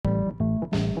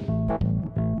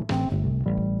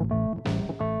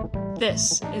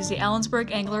This is the Ellensburg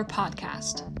Angler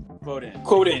Podcast. Quote in.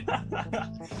 Quote in.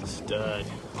 Stud.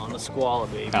 On the squalla,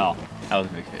 baby. Oh, that was a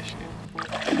big fish,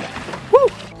 dude. Woo!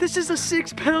 This is a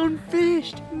 6-pound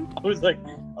fish, dude. I was like,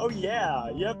 oh yeah,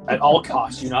 yep. At all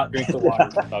costs, do not drink the water.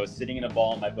 I was sitting in a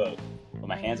ball in my boat with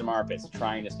my hands in my armpits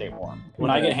trying to stay warm. When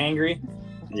I get hangry,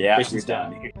 Yeah, fishing's you're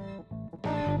done.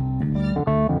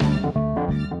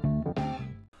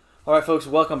 All right, folks,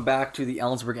 welcome back to the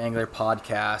Ellensburg Angler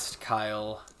Podcast.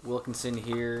 Kyle Wilkinson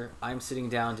here. I'm sitting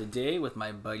down today with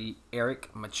my buddy Erikk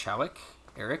Machowik.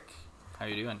 Erikk, how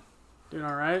you doing? Doing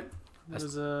all right. It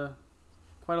was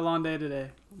quite a long day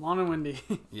today. Long and windy.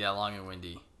 Yeah, long and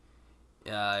windy.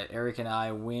 Erikk and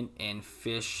I went and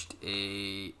fished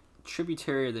a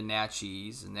tributary of the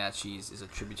Natchez. The Natchez is a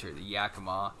tributary of the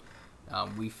Yakima.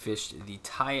 We fished the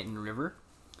Tightline River.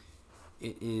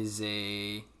 It is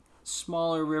a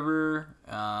smaller river.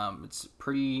 It's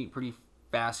pretty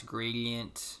fast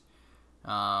gradient,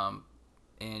 and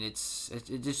it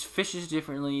just fishes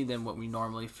differently than what we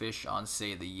normally fish on,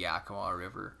 say, the Yakima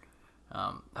River.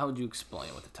 How would you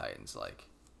explain what the Tightline's like?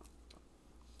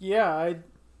 Yeah,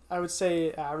 I would say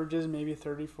it averages maybe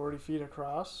 30-40 feet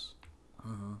across.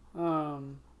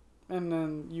 Mm-hmm. And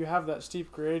then you have that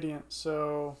steep gradient,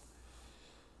 so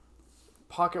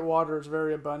pocket water is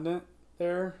very abundant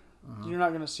there. Mm-hmm. You're not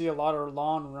going to see a lot of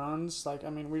long runs. Like, I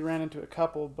mean, we ran into a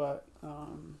couple, but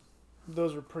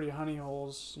those are pretty honey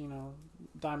holes,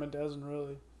 dime a dozen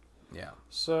really. Yeah.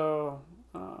 So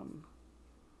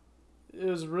it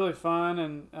was really fun,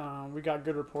 and we got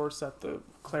good reports that the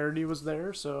clarity was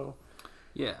there. So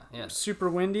yeah. Super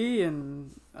windy,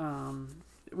 and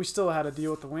we still had to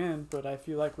deal with the wind, but I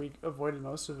feel like we avoided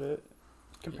most of it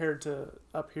compared to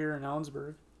up here in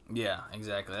Ellensburg. Yeah,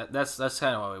 exactly. That's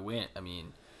kind of why we went. I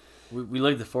mean, we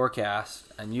looked at the forecast,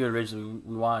 and you originally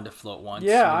we wanted to float once.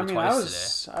 Yeah, I mean,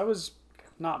 twice I was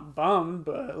not bummed,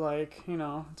 but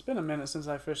it's been a minute since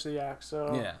I fished the yak,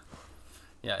 so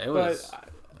yeah, it was. But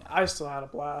I still had a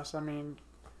blast. I mean,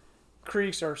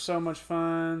 creeks are so much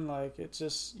fun. Like, it's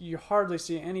just, you hardly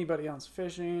see anybody else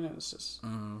fishing, and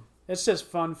it's just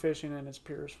fun fishing in its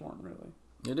purest form, really.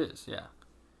 It is, yeah.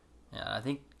 I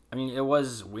mean, it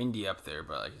was windy up there,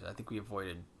 but I think we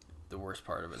avoided the worst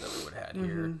part of it that we would have had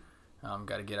here.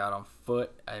 Got to get out on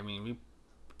foot. I mean, we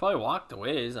probably walked a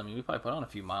ways. I mean, we probably put on a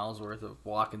few miles worth of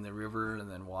walking the river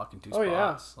and then walking two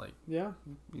spots. Yeah.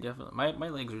 You definitely. My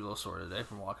legs are a little sore today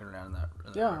from walking around in that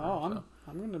yeah. river,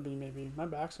 I'm gonna be my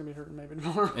back's gonna be hurting maybe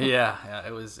tomorrow. yeah.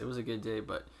 It was a good day,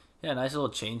 but yeah, nice little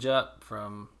change up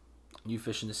from you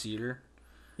fishing the cedar.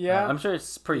 Yeah, I'm sure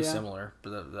it's pretty similar,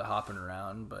 but the hopping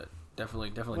around, but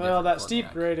definitely. Well, that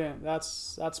steep gradient,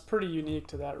 that's pretty unique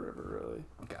to that river, really.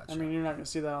 Gotcha. I mean, you're not gonna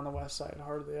see that on the west side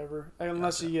hardly ever,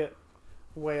 unless you get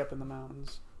way up in the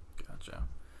mountains. Gotcha.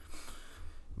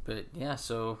 But yeah,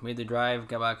 so made the drive,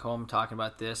 got back home talking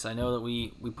about this. I know that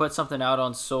we put something out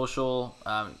on social,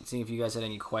 seeing if you guys had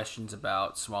any questions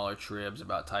about smaller tribs,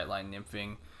 about tightline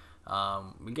nymphing.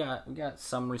 We got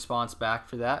some response back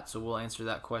for that, so we'll answer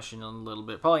that question in a little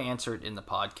bit. Probably answer it in the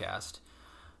podcast.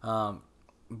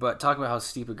 But talk about how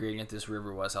steep a gradient this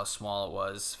river was, how small it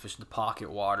was, fishing the pocket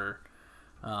water.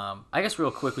 I guess real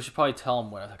quick, we should probably tell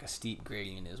them what a steep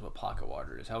gradient is, what pocket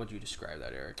water is. How would you describe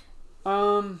that, Erikk?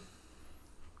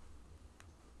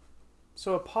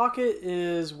 So a pocket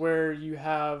is where you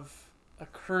have a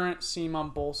current seam on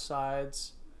both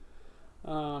sides.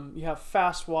 You have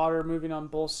fast water moving on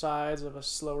both sides of a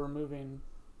slower moving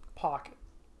pocket.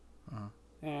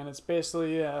 And it's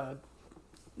basically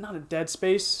not a dead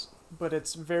space, but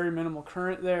it's very minimal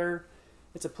current there.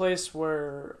 It's a place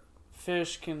where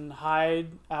fish can hide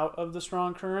out of the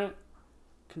strong current,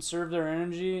 conserve their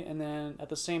energy, and then at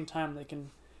the same time they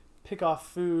can pick off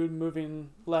food moving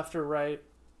left or right,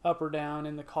 up or down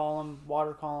in the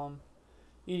water column,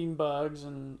 eating bugs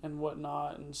and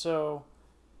whatnot. And so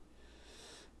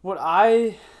what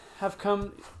I have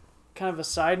kind of a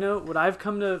side note, what I've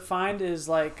come to find is,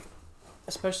 like,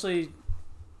 especially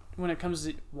when it comes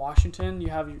to Washington, you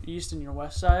have your east and your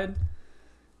west side.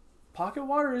 Pocket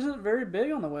water isn't very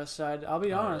big on the west side, I'll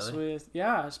be honest really? with.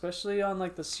 Yeah, especially on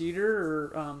like the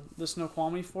Cedar or the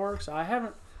Snoqualmie Forks.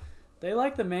 They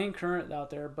like the main current out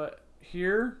there, but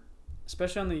here,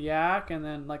 especially on the Yak and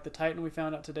then like the Titan we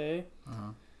found out today,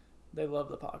 they love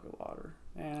the pocket water.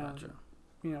 And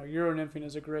Gotcha. Euro nymphing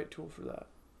is a great tool for that.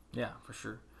 Yeah, for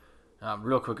sure.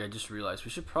 Real quick, I just realized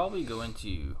we should probably go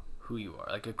into who you are,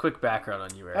 like a quick background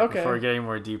on you, Erikk, before getting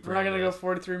more deeper. We're not gonna go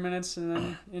 43 minutes and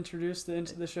then introduce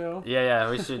into the show. Yeah,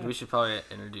 we should probably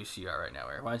introduce who you are right now,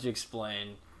 Erikk. Why don't you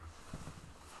explain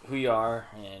who you are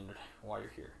and why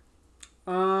you're here?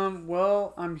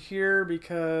 Well, I'm here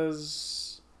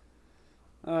because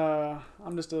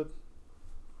I'm just a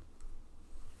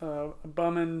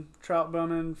trout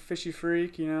bumming, fishy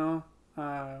freak, you know.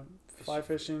 Fly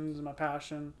fishing is my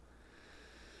passion.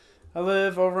 I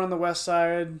live over on the west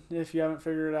side, if you haven't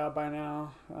figured it out by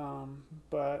now.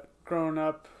 But growing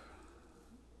up,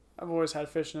 I've always had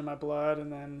fishing in my blood,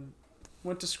 and then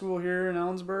went to school here in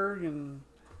Ellensburg and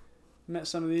met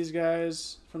some of these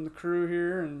guys from the crew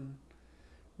here, and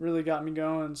really got me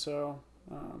going. So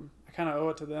I kind of owe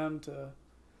it to them, to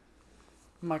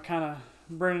my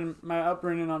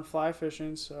upbringing on fly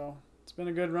fishing. So it's been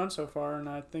a good run so far, and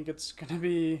I think it's going to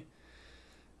be,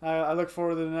 I look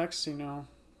forward to the next,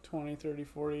 20, 30,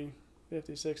 40,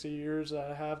 50, 60 years that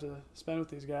I have to spend with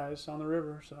these guys on the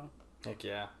river. So Heck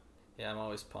yeah. Yeah, I'm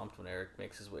always pumped when Erikk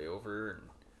makes his way over,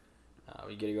 and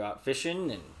we get to go out fishing,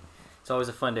 and it's always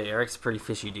a fun day. Erick's a pretty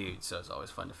fishy dude, so it's always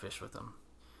fun to fish with him.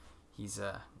 He's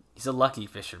a lucky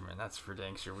fisherman, that's for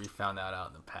dang sure. We found that out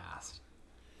in the past.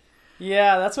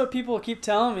 yeah, that's what people keep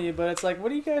telling me, but it's like,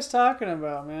 what are you guys talking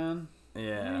about, man?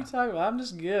 Yeah. What are you talking about? I'm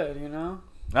just good,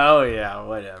 Oh yeah,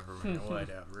 whatever, man,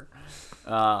 whatever.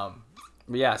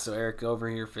 But yeah, so Erikk over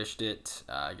here fished it.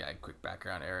 I got a quick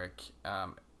background, Erikk.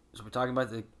 So we're talking about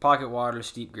the pocket water,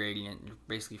 steep gradient. You're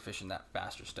basically fishing that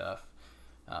faster stuff,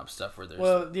 stuff where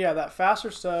there's that faster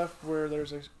stuff where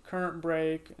there's a current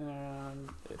break and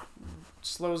it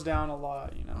slows down a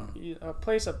lot. A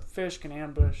place a fish can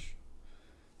ambush,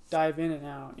 dive in and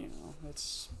out.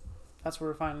 That's where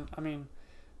we're finding. I mean,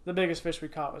 the biggest fish we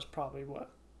caught was probably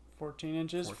 14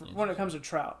 inches. 14 When it inches. comes to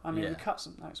trout. I mean, Yeah. we caught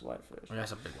some nice whitefish. Well,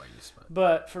 that's a big whiteys,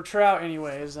 But for trout,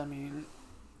 anyways, I mean,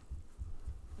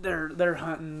 they're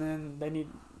hunting, and they need,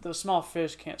 the small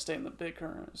fish can't stay in the big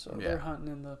current, so Yeah. they're hunting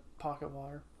in the pocket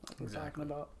water, like we're talking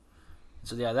about.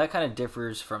 So yeah, that kind of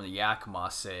differs from the Yakima,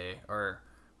 say, or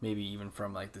maybe even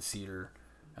from like the Cedar,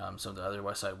 some of the other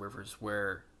west side rivers,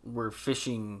 where we're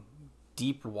fishing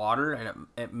deep water, and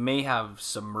it may have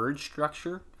submerged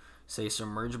structure, say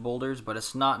submerged boulders, but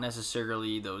it's not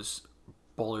necessarily those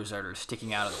boulders that are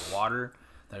sticking out of the water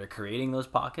that are creating those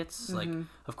pockets. Mm-hmm. Like,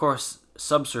 of course,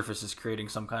 subsurface is creating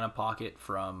some kind of pocket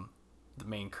from the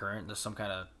main current. There's some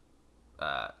kind of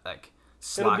like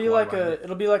slack water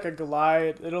it'll be like a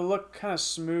glide. It'll look kind of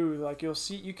smooth. Like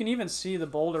you can even see the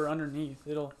boulder underneath.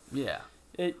 It'll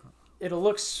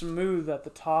look smooth at the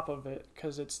top of it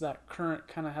because it's that current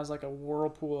kind of has like a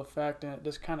whirlpool effect, and it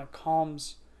just kind of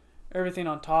calms everything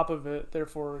on top of it.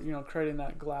 Therefore, creating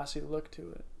that glassy look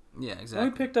to it. Yeah, exactly.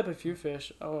 And we picked up a few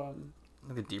fish.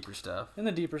 Like the deeper stuff. In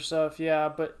the deeper stuff, yeah.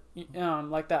 But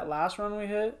like that last run we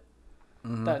hit,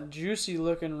 Mm-hmm. that juicy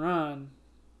looking run,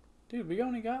 dude, we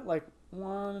only got like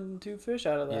 1-2 fish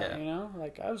out of that. Yeah.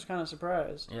 Like I was kind of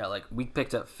surprised. Yeah, like we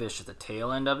picked up fish at the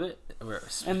tail end of it, where it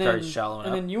And started then shallowing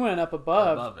up. then you went up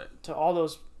above it. to all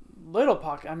those little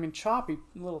choppy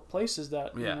little places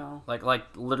that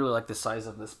like literally like the size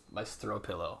of this my throw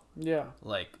pillow. Yeah.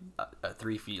 Like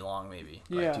 3 feet long, maybe.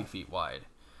 Yeah. Like 2 feet wide.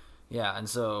 Yeah, and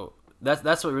so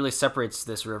that's what really separates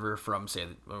this river from, say,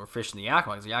 when we're fishing the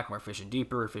Yakima. Because the Yakima, we're fishing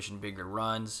deeper, we're fishing bigger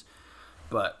runs.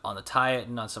 But on the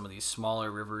Tightline, on some of these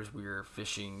smaller rivers, we're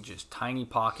fishing just tiny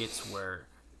pockets where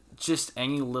just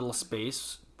any little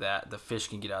space that the fish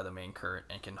can get out of the main current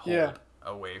and can hold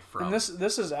away from. And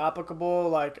this is applicable.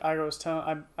 Like I was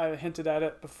telling, I hinted at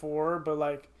it before, but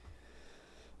like,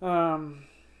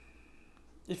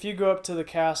 if you go up to the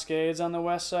Cascades on the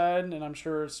west side, and I'm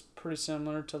sure it's pretty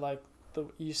similar to like the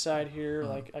east side here,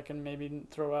 like I can maybe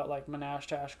throw out like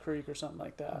Menashtash Creek or something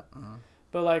like that.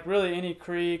 But like really any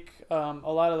creek, a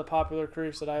lot of the popular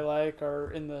creeks that I like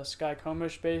are in the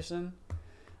Skykomish Basin.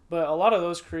 But a lot of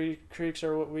those creeks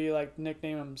are what we like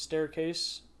nickname them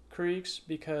staircase creeks,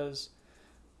 because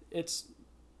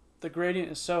the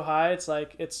gradient is so high. It's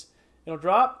like it'll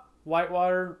drop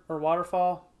whitewater or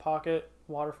waterfall pocket,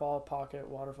 waterfall pocket,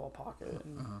 waterfall pocket,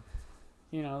 and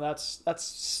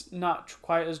that's not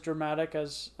quite as dramatic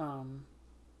as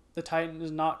the Titan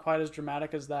is not quite as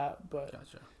dramatic as that, but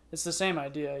it's the same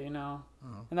idea, and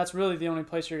that's really the only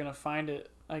place you're gonna find it,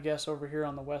 I guess, over here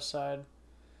on the west side,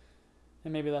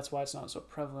 and maybe that's why it's not so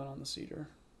prevalent on the Cedar.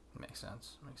 Makes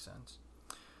sense.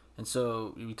 And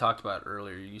so we talked about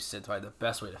earlier, you said probably the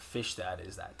best way to fish that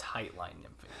is that Tightline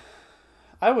nymphing.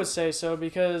 I would say so,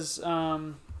 because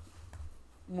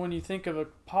when you think of a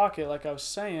pocket, like I was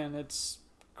saying, it's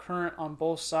current on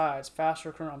both sides,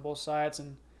 faster current on both sides,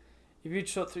 and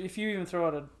if you even throw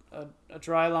out a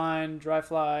dry line, dry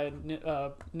fly,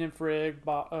 nymph rig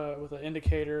with an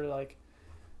indicator, like,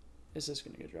 it's just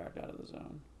going to get dragged out of the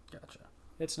zone. Gotcha.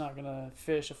 It's not going to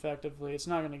fish effectively. It's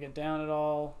not going to get down at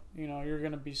all. You're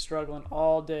going to be struggling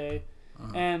all day.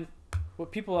 And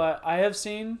what people I have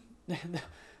seen,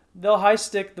 they'll high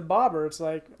stick the bobber. It's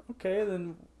like, okay,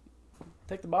 then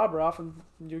take the bobber off and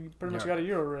you pretty much got a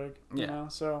Euro rig. You know,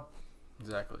 so.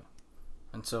 Exactly.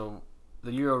 And so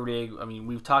the Euro rig, I mean,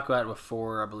 we've talked about it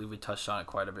before. I believe we touched on it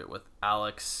quite a bit with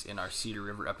Alex in our Cedar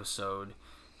River episode,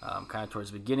 kind of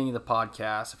towards the beginning of the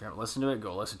podcast. If you haven't listened to it,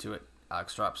 go listen to it.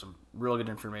 Alex dropped some real good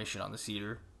information on the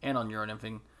Cedar and on Euro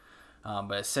nymphing.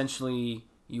 But essentially,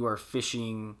 you are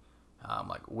fishing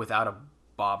like without a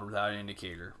bobber, without an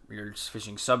indicator. You're just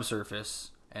fishing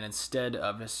subsurface, and instead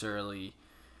of necessarily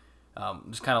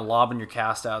just kind of lobbing your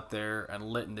cast out there and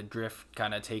letting the drift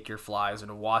kind of take your flies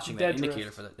and watching that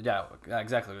indicator for the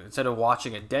exactly. Instead of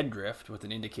watching a dead drift with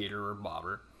an indicator or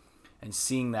bobber and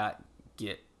seeing that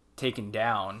get taken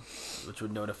down, which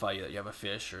would notify you that you have a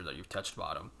fish or that you've touched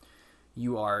bottom,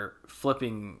 you are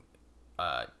flipping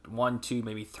 1, 2,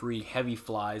 maybe 3 heavy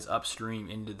flies upstream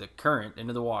into the current,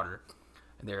 into the water.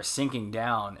 And they're sinking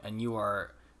down, and you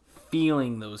are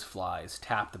feeling those flies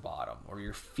tap the bottom, or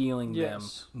you're feeling them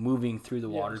moving through the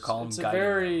water column. It's a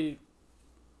very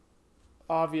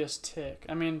obvious tick.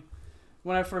 I mean,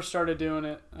 when I first started doing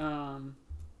it,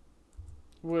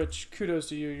 which kudos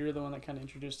to you, you're the one that kind of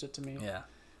introduced it to me. Yeah.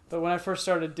 But when I first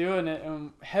started doing it,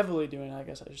 and heavily doing it, I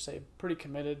guess I should say, pretty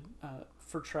committed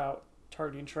for trout,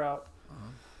 targeting trout.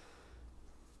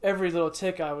 Every little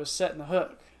tick I was setting the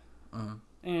hook.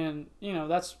 And, you know,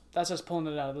 that's just pulling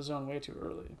it out of the zone way too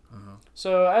early.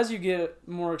 So as you get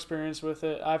more experience with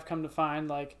it, I've come to find,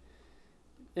 like,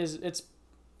 is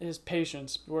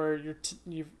patience, where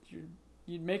you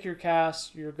make your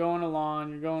cast, you're going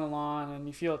along, and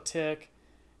you feel a tick,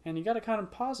 and you got to kind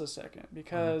of pause a second,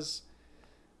 because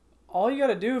all you got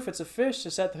to do if it's a fish to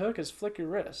set the hook is flick your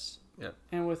wrist. Yep.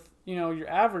 And with, you know, your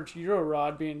average Euro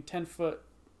rod being 10 foot,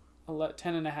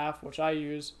 10 and a half, which I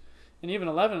use, and even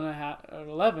 11 and a half,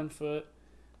 11 foot,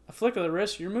 a flick of the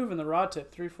wrist, you're moving the rod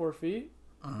tip 3-4 feet,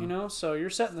 you know, so you're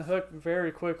setting the hook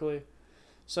very quickly.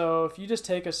 So if you just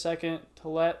take a second to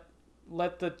let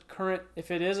the current,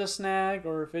 if it is a snag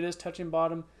or if it is touching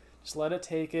bottom, just let it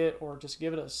take it, or just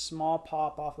give it a small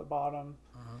pop off the bottom,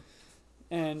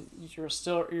 and you're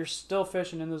still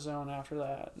fishing in the zone after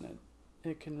that, and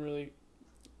it can really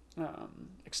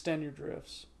extend your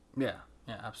drifts. Yeah,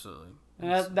 absolutely.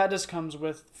 And that just comes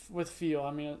with feel.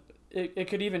 I mean, it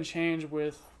could even change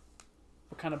with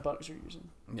what kind of bugs you're using.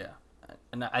 Yeah.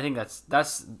 And I think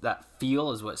that's that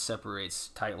feel is what separates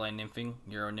Tightline nymphing,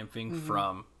 Euro nymphing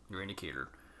from your indicator.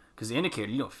 Because the indicator,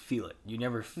 you don't feel it. You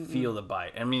never feel the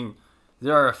bite. I mean,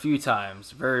 there are a few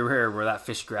times, very rare, where that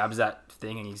fish grabs that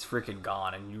thing and he's freaking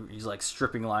gone, and he's like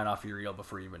stripping line off your reel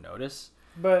before you even notice.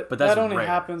 But that only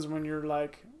happens when you're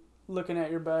like looking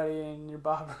at your buddy and your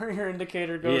bobber, your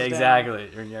indicator goes down. Yeah, exactly.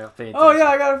 You're paying attention. Oh yeah,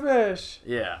 I got a fish.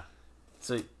 Yeah.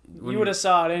 So you would have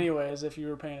saw it anyways if you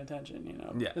were paying attention, you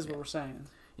know. Yeah. Is what we're saying.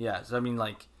 Yeah. So I mean,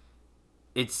 like,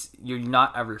 you're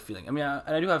not ever feeling. I mean,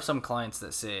 I do have some clients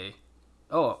that say,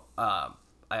 "Oh,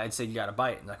 I'd say you got a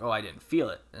bite," and like, "Oh, I didn't feel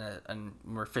it." And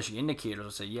when we're fishing indicators,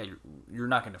 we'll say, "Yeah, you're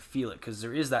not going to feel it because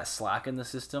there is that slack in the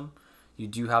system. You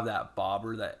do have that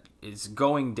bobber that is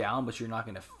going down, but you're not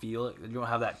going to feel it. You don't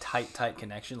have that tight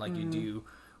connection like you do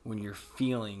when you're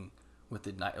feeling with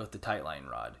the Tightline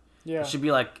rod. Yeah, it should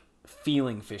be like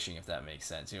feeling fishing, if that makes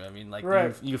sense. You know what I mean? Like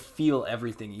you feel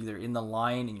everything either in the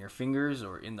line, in your fingers,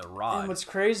 or in the rod. And what's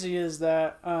crazy is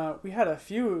that we had a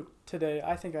few today.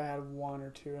 I think I had 1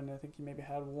 or 2, and I think you maybe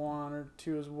had 1 or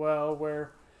 2 as well,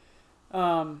 where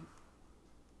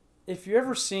if you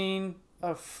ever seen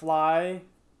a fly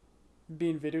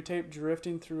being videotaped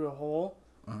drifting through a hole,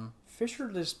 fish are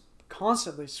just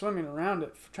constantly swimming around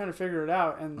it, trying to figure it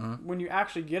out. And when you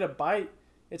actually get a bite,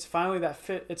 it's finally that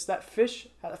fit. It's that fish.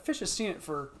 That fish has seen it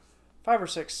for 5 or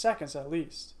 6 seconds at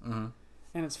least, and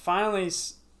it's finally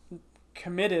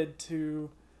committed to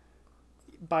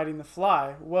biting the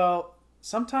fly. Well,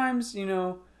 sometimes, you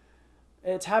know,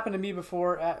 it's happened to me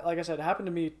before. Like I said, it happened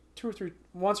to me 2 or 3,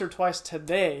 once or twice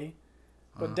today.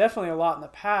 But definitely a lot in the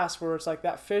past, where it's like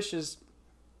that fish is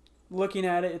looking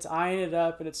at it, it's eyeing it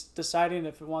up, and it's deciding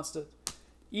if it wants to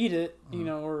eat it, you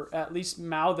know, or at least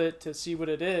mouth it to see what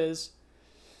it is.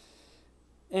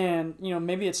 And, you know,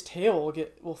 maybe its tail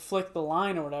will flick the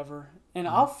line or whatever, and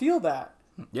I'll feel that.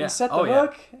 Yeah. And set the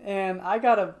hook, and I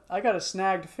got a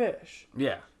snagged fish.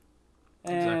 Yeah.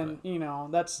 And you know,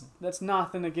 that's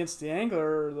nothing against the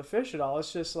angler or the fish at all.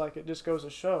 It's just like, it just goes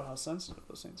to show how sensitive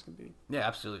those things can be. Yeah,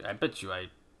 absolutely. I bet you I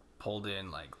pulled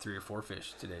in like 3 or 4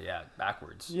 fish today. Yeah,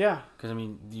 backwards. Yeah. Because I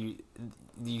mean,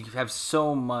 you have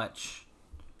so much.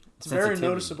 It's very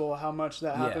noticeable how much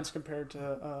that happens compared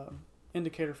to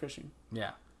indicator fishing.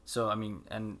 Yeah. So I mean,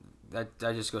 and that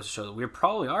just goes to show that we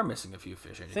probably are missing a few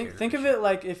fish indicators. Think of it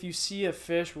like if you see a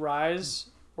fish rise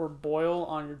or boil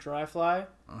on your dry fly,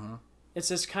 it's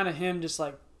just kind of him just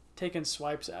like taking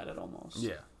swipes at it almost.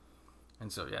 Yeah.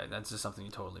 And so, yeah, that's just something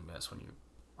you totally miss when you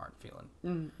aren't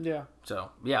feeling. Yeah. So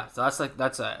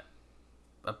that's a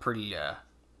pretty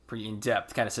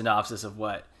in-depth kind of synopsis of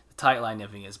what the tightline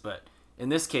nymphing is. But in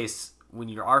this case, when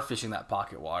you are fishing that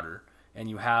pocket water and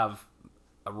you have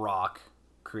a rock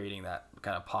creating that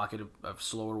kind of pocket of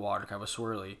slower water, kind of a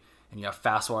swirly, and you have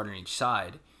fast water on each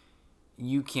side,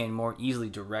 you can more easily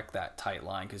direct that tight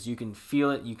line because you can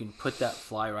feel it. You can put that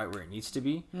fly right where it needs to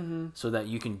be so that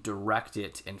you can direct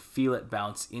it and feel it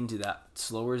bounce into that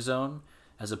slower zone,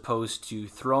 as opposed to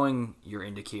throwing your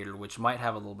indicator, which might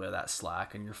have a little bit of that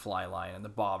slack in your fly line and the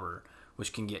bobber,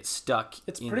 which can get stuck.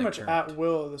 It's in pretty much current. at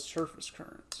will of the surface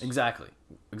currents. Exactly.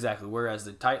 Whereas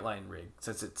the Tightline rig,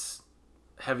 since it's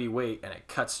heavy weight and it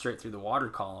cuts straight through the water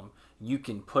column, you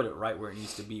can put it right where it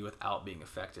needs to be without being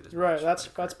affected as much. Right.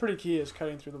 That's pretty key, is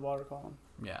cutting through the water column.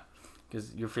 Yeah,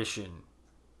 because you're fishing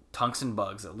tungsten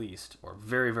bugs at least, or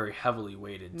very, very heavily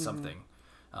weighted something.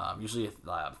 Usually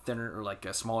a thinner or like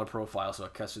a smaller profile, so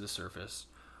it cuts through the surface.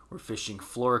 We're fishing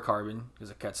fluorocarbon because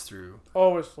it cuts through.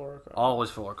 Always fluorocarbon. Always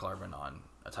fluorocarbon on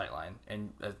a tight line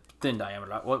and a thin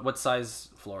diameter. What size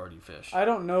fluoro do you fish? I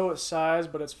don't know what size,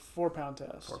 but it's 4-pound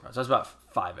test. 4 pounds. So that's about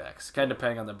 5x. Kind of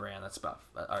depending on the brand, that's about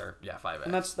 5x.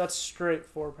 And that's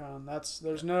straight 4-pound.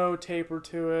 There's no taper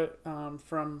to it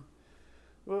from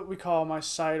what we call my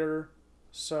cider,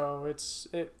 so it's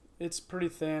pretty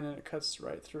thin and it cuts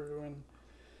right through. And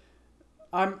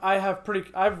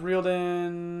I've reeled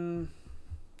in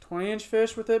 20-inch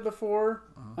fish with it before,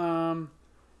 and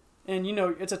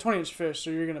it's a 20-inch fish, so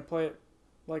you're gonna play it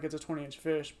like it's a 20-inch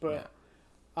fish. But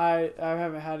I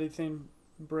haven't had anything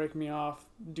break me off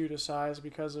due to size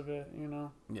because of it.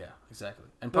 Yeah, exactly.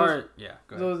 And go ahead.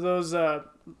 Those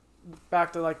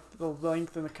back to like the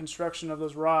length and the construction of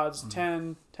those rods,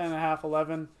 10 and a half,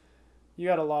 11. You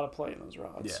got a lot of play in those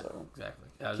rods. Yeah, so exactly.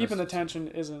 Keeping the tension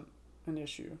isn't an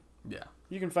issue. Yeah.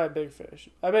 You can fight big fish.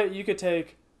 I bet you could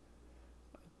take.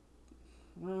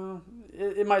 Well,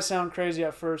 it might sound crazy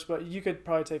at first, but you could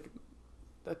probably take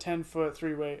a 10-foot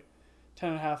 3-weight,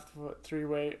 10.5-foot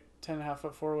 3-weight,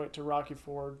 10.5-foot 4-weight to Rocky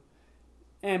Ford,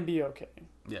 and be okay.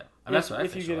 Yeah, I mean, that's what I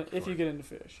fish if you get into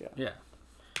fish. Yeah.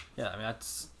 I mean,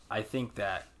 I think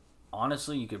that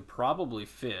honestly, you could probably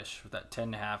fish with that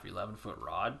 10.5, 11-foot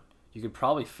rod. You could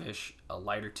probably fish a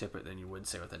lighter tippet than you would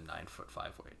say with a 9-foot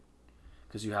 5-weight,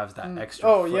 because you have that extra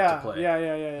foot to play.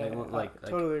 Yeah. Like,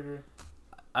 totally agree.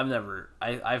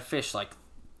 I've fished like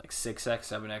 6x,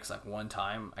 7x like one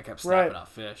time. I kept snapping out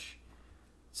fish.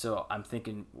 So I'm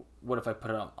thinking, what if I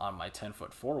put it on my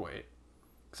 10-foot 4-weight?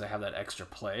 Because I have that extra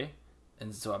play,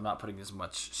 and so I'm not putting as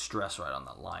much stress right on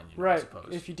that line. I suppose.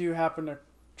 If you do happen to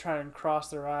try and cross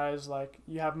their eyes, like,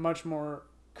 you have much more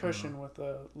cushion with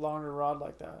a longer rod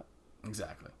like that.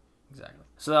 Exactly.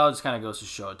 So that just kind of goes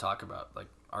to talk about like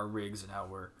our rigs and how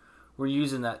we're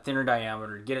using that thinner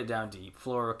diameter, get it down deep.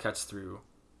 Fluoro cuts through.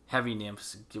 Heavy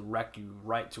nymphs direct you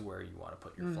right to where you want to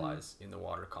put your flies in the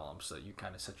water column, so that you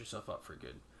kind of set yourself up for a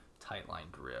good tight line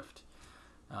drift.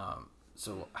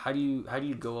 So how do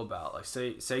you go about, like,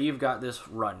 say you've got this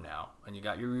run now and you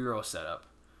got your Euro set up,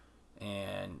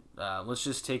 and let's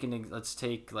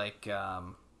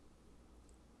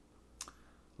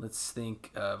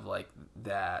think of like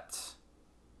that.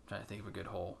 I'm trying to think of a good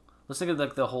hole. Let's think of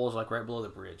like the holes like right below the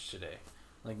bridge today.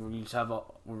 Like when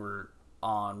we're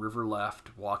on river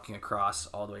left, walking across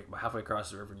all the way halfway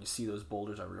across the river, and you see those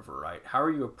boulders on river right. How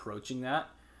are you approaching that,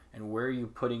 and where are you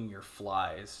putting your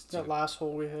flies? That last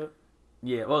hole we hit.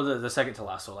 Yeah, well, the second to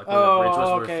last hole, like where the bridge was,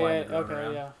 where we're flying the river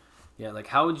around. Yeah. Yeah, like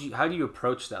how do you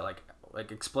approach that?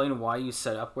 Like explain why you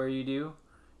set up where you do,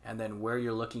 and then where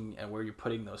you're looking and where you're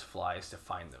putting those flies to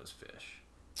find those fish.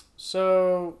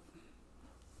 So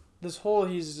this hole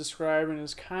he's describing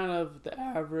is kind of the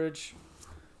average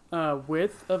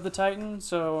width of the Titan.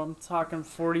 So I'm talking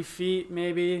 40 feet,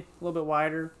 maybe a little bit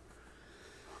wider.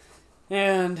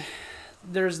 And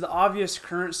there's the obvious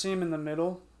current seam in the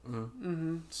middle.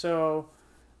 So,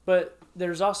 but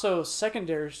there's also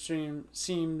secondary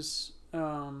seams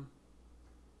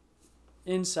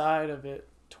inside of it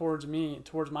towards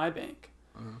my bank.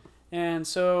 And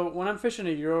so when I'm fishing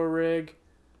a Euro rig,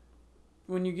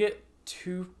 when you get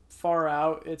too far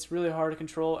out, it's really hard to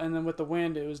control. And then with the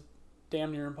wind, it was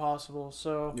damn near impossible.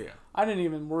 So I didn't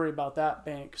even worry about that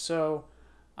bank. So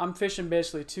I'm fishing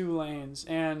basically 2 lanes.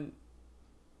 And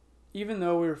even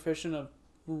though we were fishing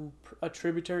a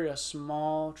tributary, a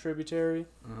small tributary,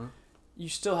 you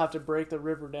still have to break the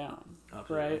river down,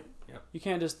 right? Yep. You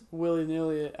can't just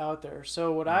willy-nilly it out there.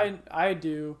 So what I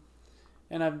do,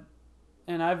 and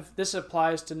I've this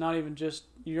applies to not even just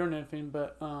your nymphing,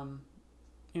 but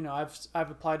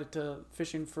I've applied it to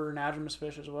fishing for anadromous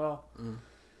fish as well.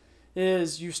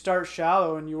 Is you start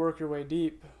shallow and you work your way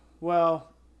deep.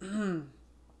 Well,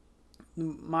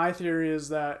 my theory is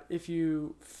that if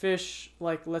you fish,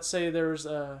 like, let's say there was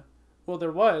a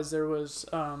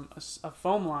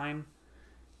foam line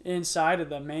inside of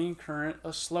the main current,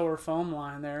 a slower foam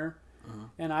line there,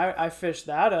 and I fished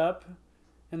that up,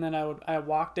 and then I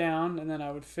walk down, and then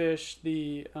I would fish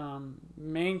the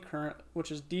main current,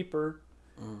 which is deeper,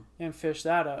 and fish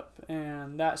that up,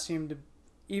 and that seemed to,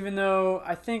 even though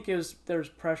I think there's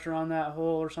pressure on that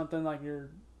hole or something, like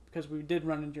because we did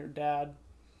run into your dad.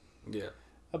 Yeah.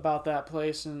 About that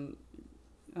place, and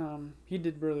he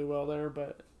did really well there,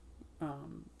 but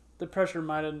the pressure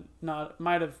might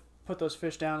have put those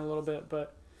fish down a little bit.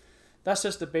 But that's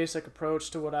just the basic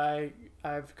approach to what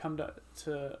I've come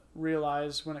to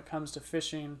realize when it comes to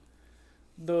fishing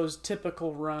those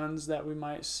typical runs that we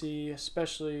might see,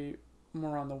 especially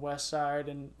more on the west side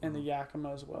and the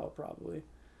Yakima as well, probably.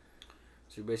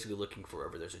 So you're basically looking for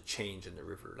wherever there's a change in the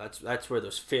river. That's where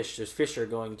those fish are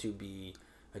going to be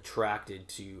attracted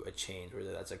to a change,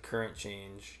 whether that's a current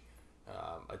change,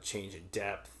 a change in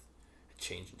depth, a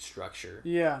change in structure.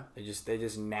 Yeah. They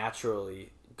just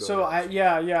naturally go. So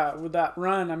with that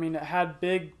run, I mean, it had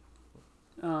big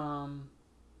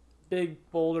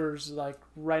boulders like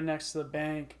right next to the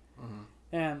bank,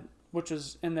 and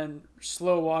then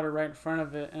slow water right in front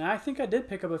of it. And I think I did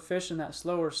pick up a fish in that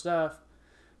slower stuff.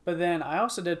 But then I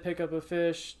also did pick up a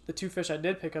fish, the 2 fish I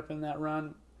did pick up in that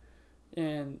run,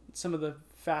 in some of the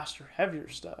faster, heavier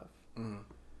stuff.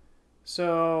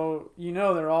 So,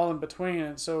 they're all in between.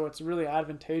 And so it's really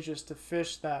advantageous to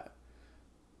fish that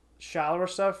shallower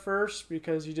stuff first,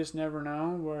 because you just never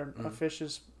know where a fish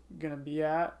is going to be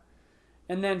at.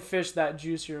 And then fish that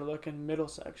juicier looking middle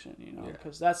section,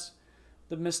 because that's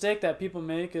the mistake that people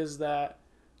make, is that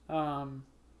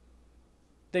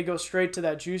they go straight to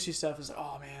that juicy stuff. Is like,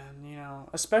 oh man,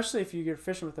 especially if you're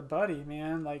fishing with a buddy,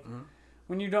 man. Like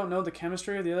when you don't know the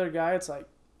chemistry of the other guy, it's like,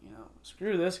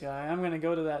 screw this guy. I'm gonna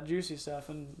go to that juicy stuff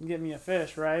and get me a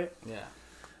fish, right? Yeah.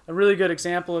 A really good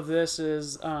example of this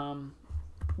is I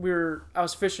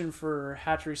was fishing for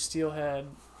hatchery steelhead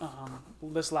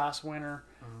this last winter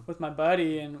with my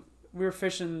buddy, and we were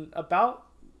fishing about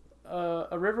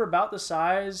a river about the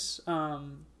size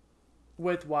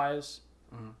width-wise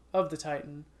of the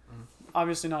Titan.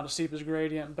 Obviously not as steep as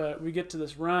Gradient, but we get to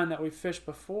this run that we fished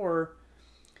before,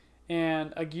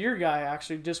 and a gear guy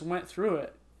actually just went through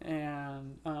it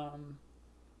and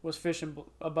was fishing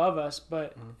above us,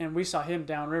 and we saw him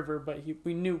downriver, but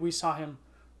we saw him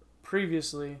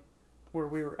previously where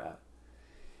we were at.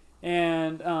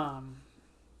 And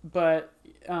we're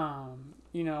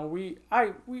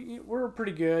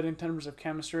pretty good in terms of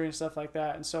chemistry and stuff like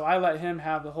that, and so I let him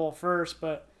have the hole first,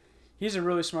 but he's a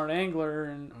really smart angler,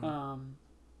 and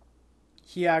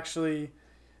he actually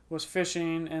was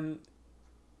fishing, and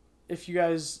if you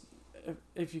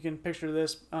can picture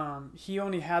this, he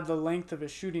only had the length of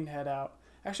his shooting head out.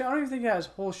 Actually, I don't even think he had his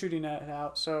whole shooting head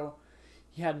out, so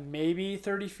he had maybe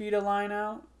 30 feet of line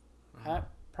out,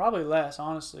 probably less,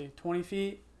 honestly, 20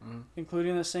 feet,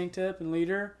 including the sink tip and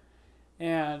leader,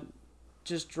 and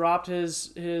just dropped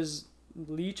his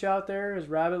leech out there, his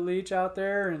rabbit leech out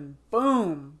there, and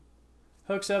boom,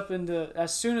 hooks up into,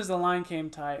 as soon as the line came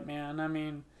tight, man. I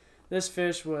mean, this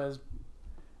fish was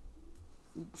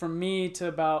from me to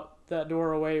about that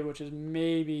door away, which is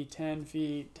maybe 10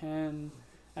 feet, 10.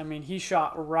 I mean, he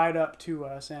shot right up to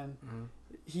us, and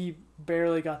he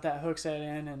barely got that hook set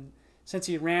in, and since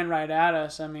he ran right at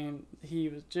us, I mean, he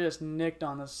was just nicked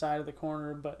on the side of the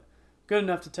corner, but good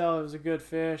enough to tell it was a good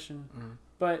fish. And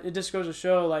but it just goes to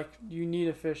show, like, you need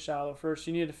to fish shallow first.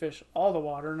 You need to fish all the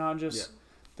water, not just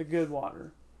the good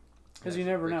water, because you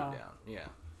never know. Yeah.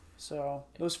 So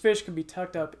those fish can be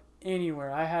tucked up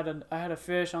anywhere. I had a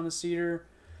fish on the cedar.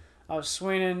 I was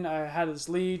swinging. I had this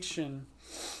leech, and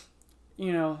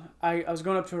I was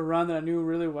going up to a run that I knew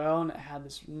really well, and it had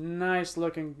this nice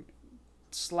looking,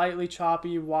 slightly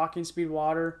choppy walking speed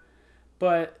water,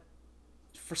 but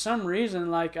for some reason,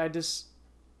 like, I was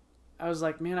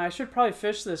like, man, I should probably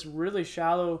fish this really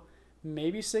shallow,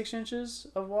 maybe 6 inches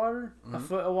of water, a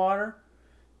foot of water,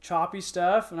 choppy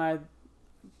stuff, and I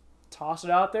toss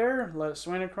it out there, let it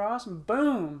swing across, and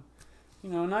boom,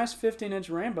 nice 15-inch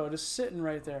rainbow just sitting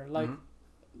right there, like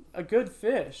a good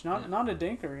fish, not a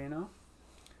dinker,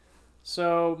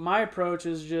 So my approach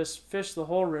is just fish the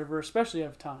whole river, especially if you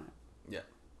have time. Yeah.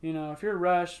 If you're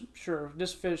rushed, sure,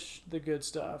 just fish the good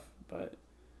stuff. But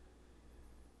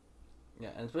Yeah,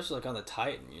 and especially like on the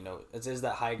Titan, it is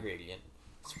that high gradient.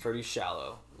 It's pretty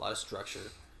shallow, a lot of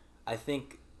structure. I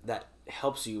think that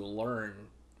helps you learn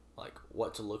like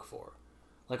what to look for.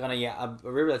 Like on a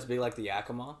river that's big like the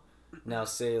Yakima. Now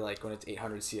say like when it's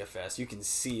 800 CFS, you can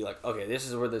see like, okay, this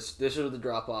is where the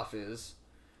drop off is.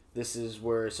 This is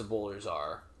where some boulders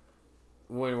are.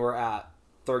 When we're at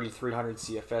 3,300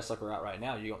 CFS like we're at right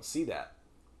now, you don't see that.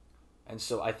 And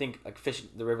so I think like fishing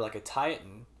the river like a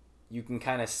Titan, you can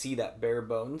kind of see that bare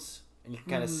bones, and you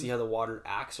can kind of see how the water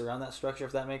acts around that structure,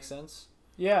 if that makes sense.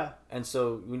 Yeah. And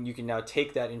so when you can now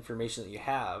take that information that you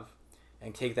have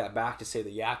and take that back to say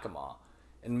the Yakima,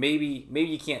 and maybe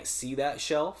you can't see that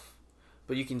shelf,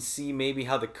 but you can see maybe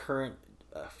how the current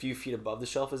a few feet above the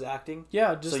shelf is acting.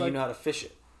 Yeah, just so like, you know how to fish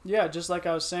it. Yeah, just like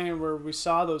I was saying, where we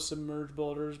saw those submerged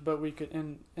boulders, but we could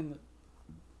in the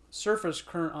surface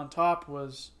current on top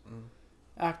was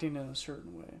acting in a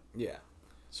certain way. Yeah.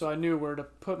 So I knew where to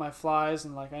put my flies,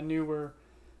 and like I knew where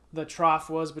the trough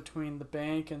was between the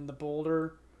bank and the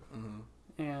boulder,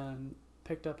 and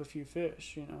picked up a few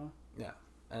fish. Yeah,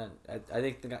 and I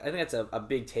think that's a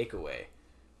big takeaway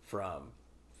from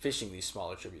fishing these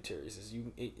smaller tributaries is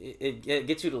it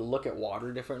gets you to look at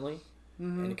water differently,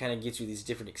 and it kind of gets you these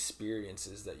different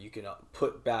experiences that you can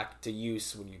put back to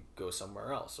use when you go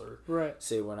somewhere else, or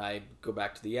say when I go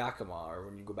back to the Yakima, or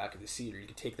when you go back to the Cedar, you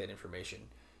can take that information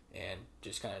and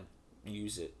just kind of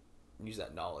use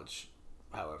that knowledge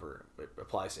however it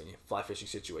applies to any fly fishing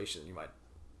situation that you might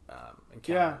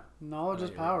encounter. Yeah, knowledge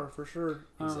is power for sure.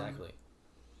 Exactly.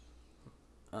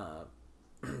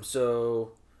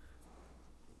 So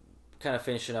kind of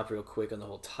finishing up real quick on the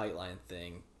whole Tightline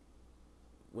thing.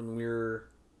 When we're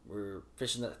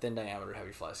fishing that thin diameter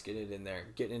heavy flies, getting it in there,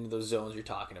 getting into those zones you're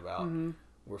talking about,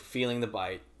 we're feeling the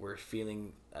bite, we're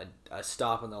feeling a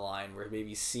stop on the line, we're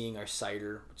maybe seeing our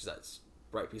sighter, which is that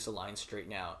bright piece of line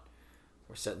straighten out.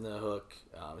 We're setting the hook,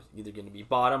 either going to be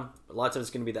bottom, but a lot of times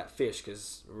it's going to be that fish,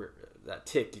 because that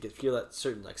tick, you can feel that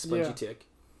certain like spongy tick.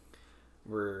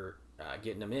 We're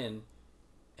getting them in,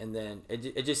 and then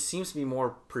it just seems to be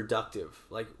more productive.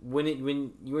 Like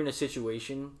when you're in a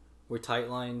situation where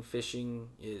tightline fishing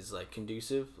is like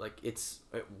conducive, like it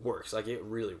works, like it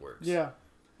really works. Yeah.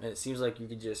 And it seems like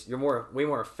you're way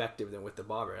more effective than with the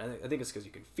bobber. And I think it's because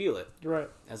you can feel it, right,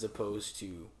 as opposed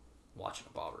to watching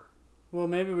a bobber. Well,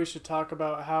 maybe we should talk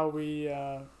about how we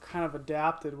kind of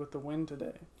adapted with the wind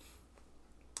today.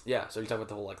 Yeah, so you're talking about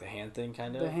the whole like the hand thing,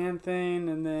 kind of. The hand thing,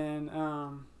 and then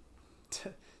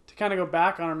to kind of go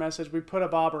back on our message, we put a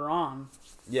bobber on.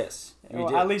 Yes, well,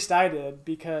 did. At least I did,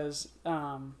 because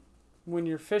when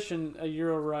you're fishing a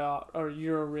Euro rod or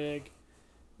Euro rig,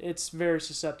 it's very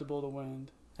susceptible to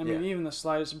wind. I mean, even the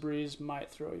slightest breeze might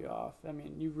throw you off. I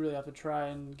mean, you really have to try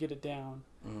and get it down.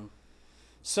 Mm-hmm.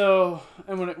 So,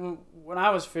 and when I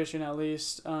was fishing, at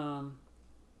least, I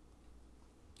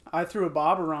threw a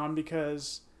bobber on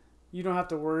because you don't have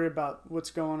to worry about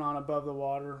what's going on above the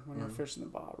water when you're fishing the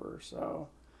bobber. So,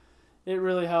 it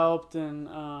really helped, and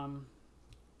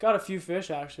got a few fish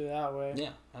actually that way.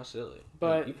 Yeah, absolutely.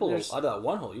 But you pulled out of that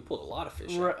one hole. You pulled a lot of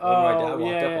fish. My dad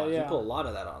walked up on it. Yeah. You pulled a lot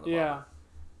of that on the bobber. Yeah.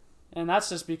 And that's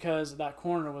just because that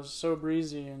corner was so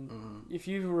breezy, and if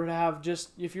you were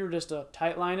just to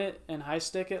tight line it and high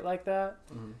stick it like that,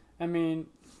 I mean,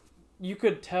 you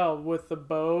could tell with the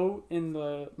bow in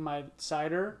my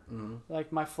cider,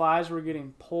 like my flies were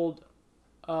getting pulled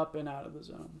up and out of the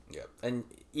zone. Yep. And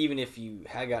even if you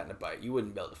had gotten a bite, you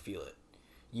wouldn't be able to feel it.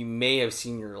 You may have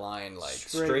seen your line like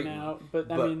straighten out, but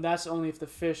I mean that's only if the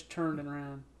fish turned and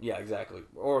ran. Yeah, exactly.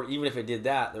 Or even if it did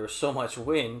that, there was so much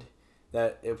wind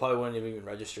that it probably wouldn't have even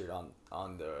registered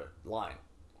on the line.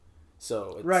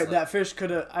 So it's right, that fish could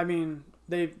have. I mean,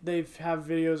 they have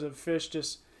videos of fish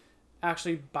just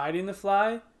actually biting the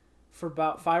fly for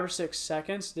about 5 or 6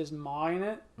 seconds, just mawing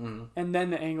it, and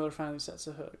then the angler finally sets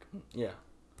the hook. Yeah.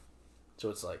 So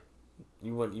it's like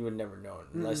you would never know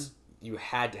unless you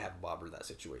had to have a bobber in that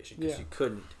situation, because you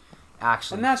couldn't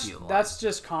actually. And that's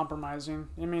just compromising.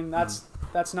 I mean, that's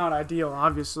not ideal,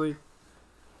 obviously.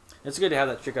 It's good to have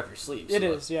that trick up your sleeve. It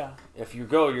is, yeah. If you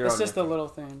go Euro it's just nymphing, the little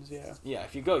things, yeah. Yeah,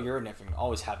 if you go Euro nymphing,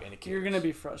 always have indicators. You're going to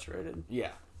be frustrated. Yeah.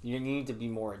 You need to be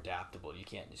more adaptable. You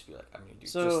can't just be like, I'm going to do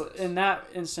so just this. In that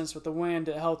instance with the wind,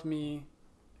 it helped me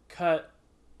cut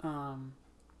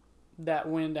that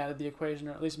wind out of the equation,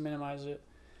 or at least minimize it.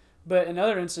 But in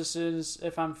other instances,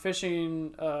 if I'm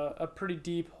fishing a pretty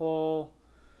deep hole,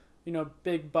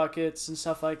 big buckets and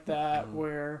stuff like that,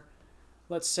 where,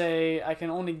 let's say, I can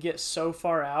only get so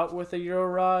far out with a Euro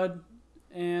rod,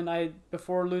 and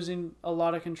before losing a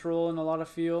lot of control and a lot of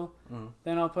feel,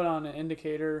 then I'll put on an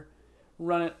indicator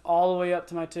run it all the way up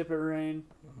to my tippet ring,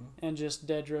 and just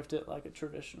dead drift it like a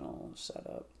traditional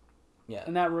setup. Yeah.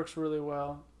 And that works really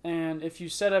well. And if you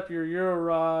set up your Euro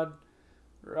rod,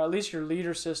 or at least your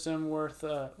leader system with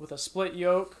a split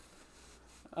yoke,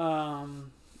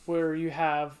 where you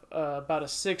have about a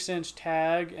 6-inch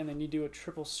tag, and then you do a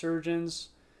triple surgeons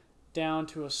down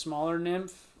to a smaller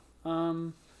nymph,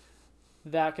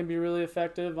 that can be really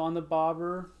effective on the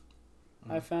bobber,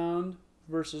 I found,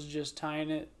 versus just tying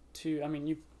it to, I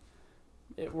mean,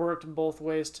 it worked both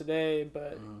ways today,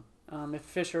 but if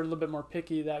fish are a little bit more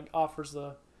picky, that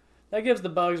gives the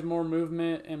bugs more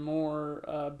movement and more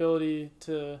ability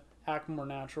to act more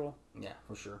natural. Yeah,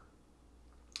 for sure.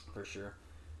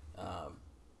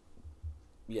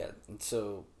 Yeah, and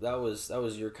so that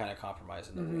was your kind of compromise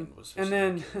in the wind. And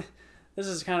then this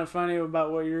is kind of funny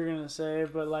about what you're gonna say,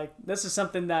 but like this is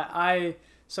something that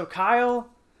Kyle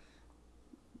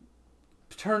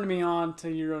turned me on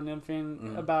to Euro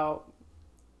nymphing about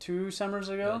 2 summers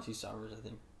ago. Yeah, 2 summers, I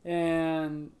think.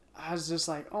 And I was just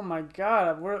like, oh my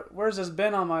God, where's this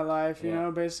been all my life, you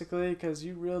know, basically, because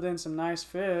you reeled in some nice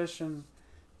fish, and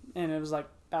it was like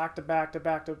back to back to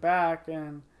back to back,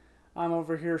 and I'm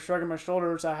over here shrugging my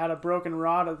shoulders. I had a broken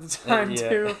rod at the time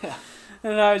too,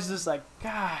 and I was just like,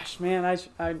 gosh, man,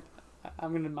 I'm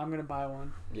gonna buy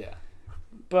one. Yeah.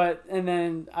 But and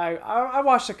then I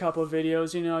watched a couple of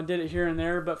videos, you know, I did it here and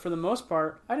there, but for the most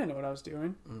part, I didn't know what I was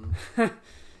doing.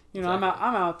 You know, exactly.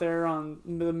 I'm out there on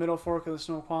the middle fork of the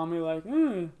Snoqualmie, like,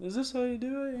 is this how you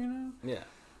do it? You know? Yeah.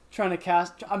 Trying to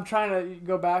cast. I'm trying to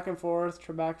go back and forth,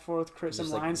 create some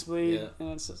line speed,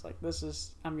 and it's just like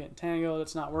I'm getting tangled.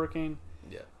 It's not working.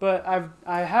 Yeah. But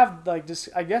I have like just,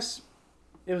 I guess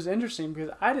it was interesting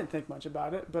because I didn't think much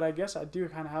about it, but I guess I do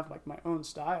kind of have like my own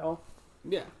style.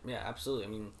 Yeah, absolutely. I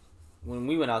mean, when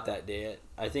we went out that day,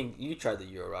 I think you tried the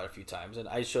Euro rod a few times, and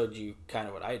I showed you kind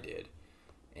of what I did,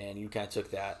 and you kind of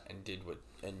took that and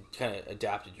and kind of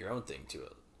adapted your own thing to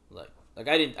it. Like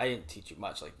I didn't teach you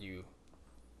much. Like you.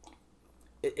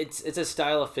 It's a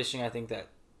style of fishing, I think, that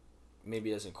maybe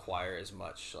doesn't require as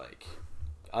much, like,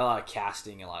 a lot of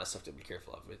casting and a lot of stuff to be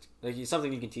careful of. It's like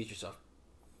something you can teach yourself.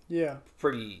 Yeah.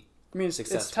 Pretty. I mean, it's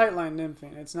tightline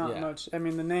nymphing. It's not much. I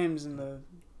mean, the names and the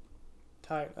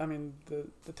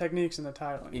techniques in the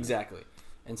tightline. Exactly.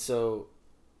 And so,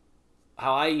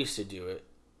 how I used to do it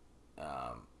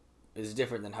is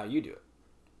different than how you do it.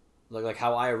 Like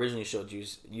how I originally showed you,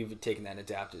 you've taken that and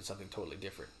adapted to something totally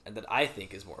different, and that I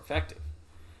think is more effective.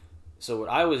 So what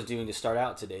I was doing to start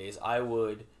out today is I have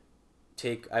a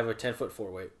 10-foot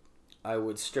 4-weight. I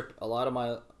would strip a lot of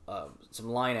my some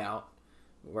line out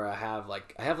where I have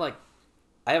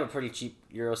a pretty cheap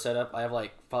Euro setup. I have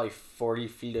like probably 40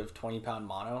 feet of 20-pound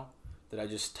mono that I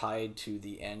just tied to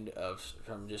the end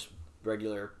from just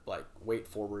regular like weight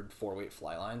forward 4-weight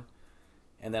fly line,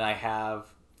 and then I have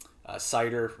a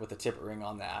cider with a tippet ring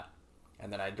on that,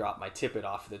 and then I drop my tippet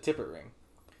off the tippet ring.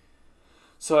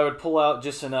 So I would pull out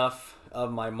just enough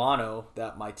of my mono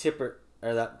that my tippet,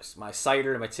 or that my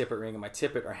cider and my tippet ring and my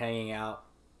tippet are hanging out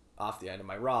off the end of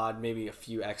my rod, maybe a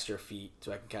few extra feet,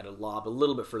 so I can kind of lob a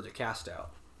little bit further cast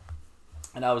out.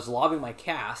 And I was lobbing my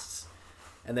casts,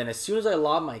 and then as soon as I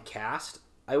lob my cast,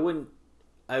 I would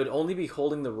only be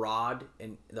holding the rod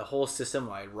and the whole system in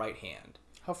my right hand.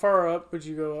 How far up would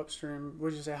you go upstream?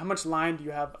 Would you say, how much line do you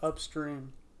have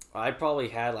upstream? I probably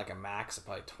had like a max of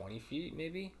probably 20 feet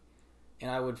maybe. And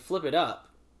I would flip it up.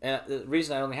 And the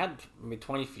reason I only had maybe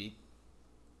 20 feet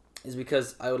is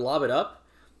because I would lob it up,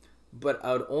 but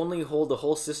I would only hold the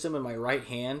whole system in my right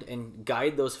hand and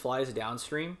guide those flies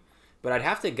downstream. But I'd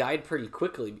have to guide pretty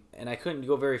quickly, and I couldn't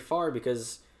go very far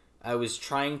because I was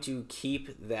trying to keep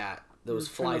those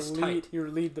flies tight. You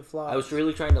lead the flies. I was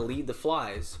really trying to lead the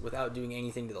flies without doing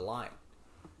anything to the line.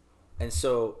 And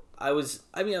so I was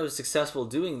successful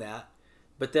doing that,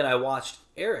 but then I watched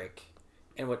Erikk.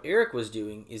 And what Erikk was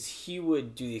doing is he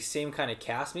would do the same kind of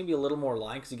cast, maybe a little more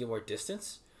line because you get more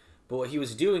distance. But what he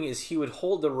was doing is he would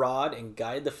hold the rod and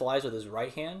guide the flies with his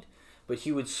right hand, but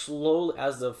he would slowly,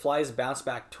 as the flies bounced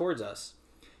back towards us,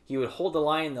 he would hold the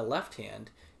line in the left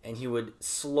hand, and he would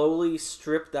slowly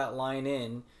strip that line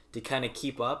in to kind of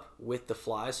keep up with the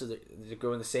flies so that they're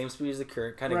going the same speed as the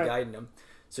current, kind of guiding them.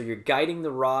 So you're guiding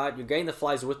the rod, you're guiding the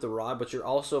flies with the rod, but you're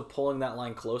also pulling that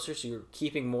line closer, so you're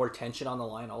keeping more tension on the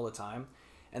line all the time.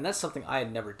 And that's something I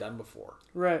had never done before.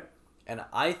 Right. And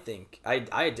I think I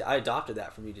adopted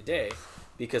that from you today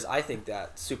because I think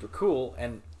that's super cool,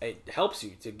 and it helps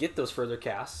you to get those further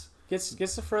casts.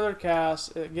 Gets the further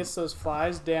cast, it gets those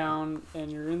flies down, and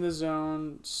you're in the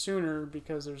zone sooner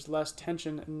because there's less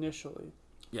tension initially.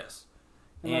 Yes.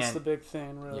 And that's the big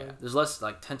thing, really. Yeah, there's less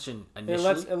like tension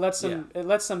initially. It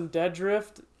lets them dead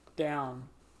drift down.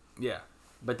 Yeah,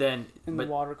 but then the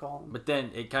water column. But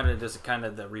then it kind of does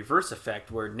the reverse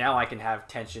effect where now I can have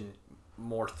tension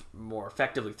more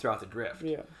effectively throughout the drift.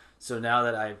 Yeah. So now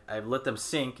that I've let them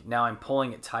sink, now I'm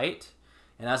pulling it tight,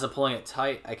 and as I'm pulling it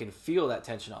tight, I can feel that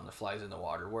tension on the flies in the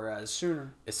water. Whereas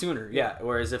sooner. Yeah.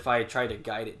 Whereas if I tried to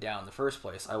guide it down in the first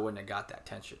place, I wouldn't have got that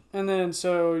tension. And then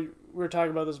so we were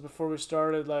talking about this before we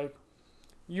started. Like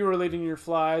you were leading your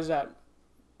flies at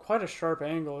quite a sharp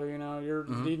angle. You know, you're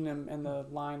leading them, and the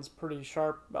line's pretty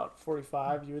sharp, about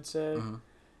 45, you would say. Mm-hmm.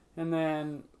 And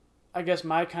then I guess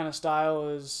my kind of style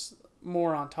is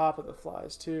more on top of the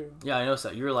flies too. Yeah, I noticed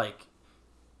that you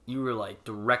were like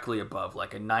directly above,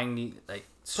 like a 90, like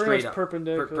straight up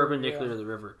perpendicular to the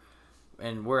river.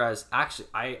 And whereas actually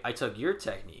I took your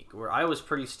technique where I was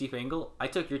pretty steep angle. I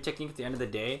took your technique at the end of the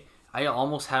day. I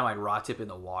almost had my rod tip in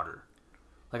the water.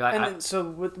 Like so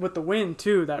with the wind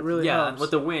too, that really helps. Yeah,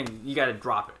 with the wind, you got to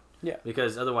drop it. Yeah.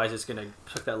 Because otherwise it's going to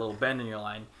put that little bend in your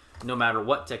line. No matter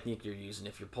what technique you're using,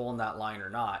 if you're pulling that line or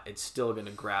not, it's still going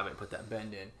to grab it and put that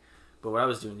bend in. But what I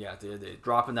was doing,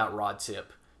 dropping that rod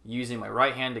tip, using my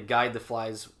right hand to guide the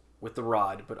flies with the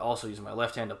rod, but also using my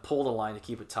left hand to pull the line to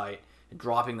keep it tight, and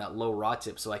dropping that low rod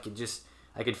tip so I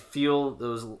could feel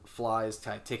those flies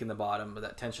kind of taking the bottom, but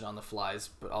that tension on the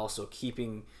flies, but also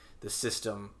keeping the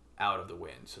system out of the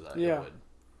wind so that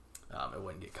it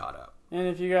wouldn't get caught up. And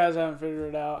if you guys haven't figured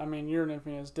it out, I mean, your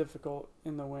nymphing is difficult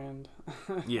in the wind.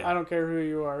 Yeah. I don't care who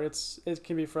you are. It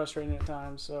can be frustrating at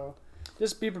times, so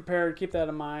just be prepared. Keep that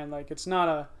in mind. Like, it's not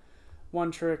a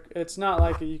one trick. It's not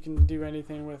like you can do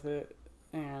anything with it,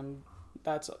 and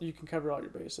you can cover all your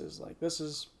bases. Like, this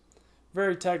is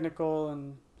very technical,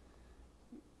 and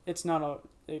it's not a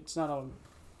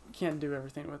can't do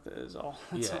everything with it is all.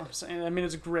 That's all I'm saying. I mean,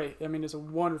 it's great. I mean, it's a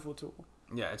wonderful tool.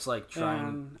 Yeah, it's like trying.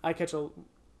 And I catch a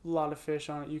lot of fish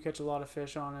on it. You catch a lot of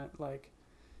fish on it. Like,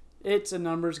 it's a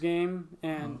numbers game,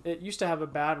 and it used to have a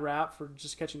bad rap for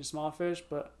just catching small fish,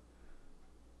 but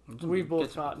we've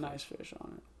both caught nice fish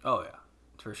on it. Oh yeah,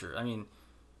 for sure. I mean,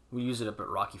 we use it up at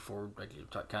Rocky Ford, like you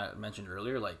kind of mentioned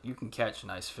earlier. Like, you can catch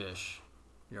nice fish,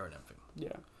 you're nymphing.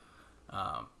 Yeah.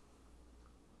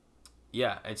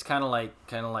 Yeah, it's kind of like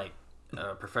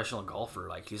a professional golfer.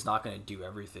 Like, he's not going to do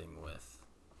everything with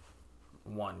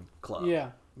one club. Yeah.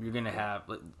 You're going to have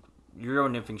Euro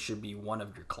nymphing should be one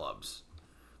of your clubs,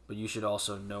 but you should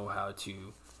also know how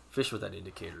to fish with that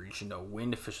indicator. You should know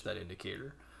when to fish with that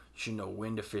indicator. You should know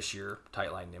when to fish your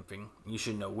tightline nymphing. You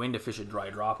should know when to fish a dry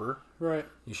dropper. Right.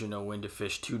 You should know when to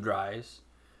fish 2 dries.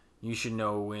 You should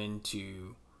know when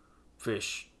to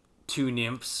fish 2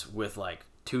 nymphs with like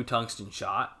 2 tungsten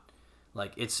shot.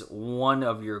 Like, it's one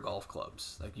of your golf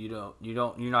clubs. Like, you're not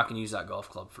going to use that golf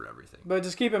club for everything. But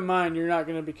just keep in mind, you're not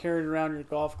going to be carrying around your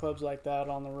golf clubs like that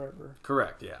on the river.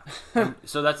 Correct, yeah. And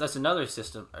so that's another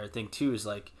system or thing too, is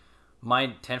like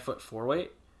my 10-foot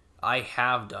 4-weight, I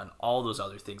have done all those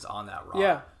other things on that rod.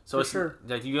 Yeah, so for it's sure.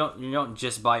 Like, you don't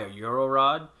just buy a Euro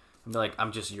rod and be like,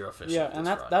 I'm just Euro fishing. Yeah, and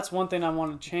that's one thing I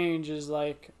want to change is,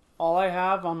 like, all I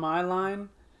have on my line,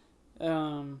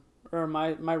 or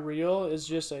my reel is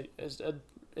just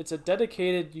it's a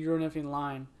dedicated Euro nymphing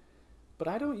line, but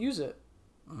I don't use it.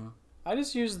 Mm-hmm. I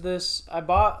just use this. I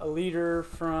bought a leader.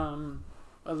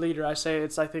 I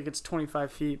think it's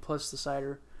 25 feet plus the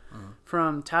cider,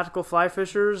 from Tactical Fly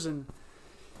Fishers, and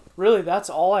really that's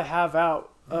all I have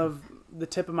out of the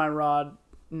tip of my rod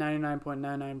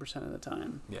 99.99% of the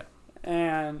time. Yeah.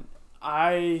 And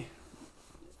I'm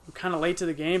kind of late to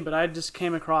the game, but I just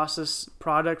came across this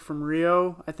product from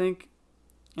Rio, I think,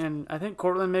 and I think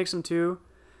Cortland makes them too,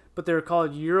 but they're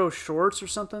called Euro shorts or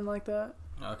something like that.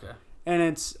 Okay.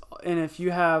 And if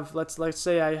you have, let's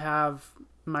say I have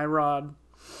my rod,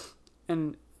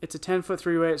 and it's a 10-foot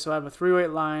 3-weight, so I have a 3-weight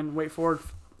line, weight forward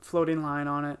floating line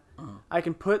on it. Uh-huh. I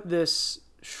can put this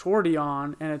shorty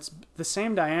on, and it's the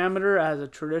same diameter as a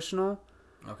traditional.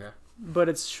 Okay. But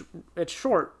it's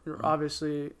short,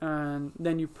 obviously, and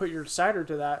then you put your cider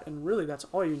to that, and really that's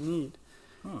all you need.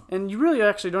 And you really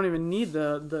actually don't even need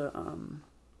the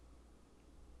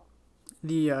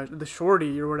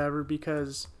shorty or whatever,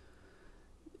 because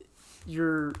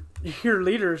your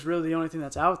leader is really the only thing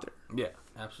that's out there. Yeah,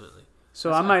 absolutely. So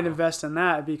that's I might invest in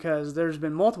that, because there's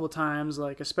been multiple times,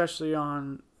 like especially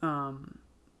on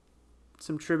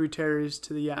some tributaries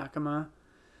to the Yakima,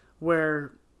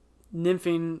 where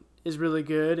nymphing is really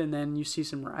good, and then you see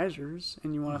some risers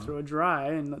and you want to throw a dry,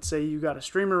 and let's say you got a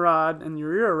streamer rod and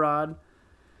your Euro rod,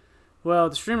 Well,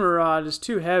 the streamer rod is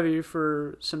too heavy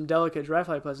for some delicate dry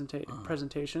fly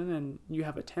presentation, and you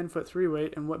have a 10-foot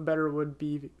 3-weight, and what better would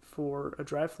be for a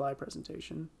dry fly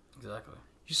presentation? Exactly.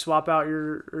 You swap out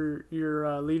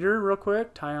your leader real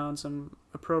quick, tie on some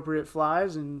appropriate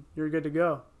flies, and you're good to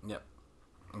go. Yep.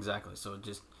 Exactly. So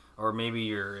or maybe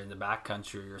you're in the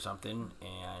backcountry or something,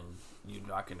 and you're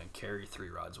not going to carry 3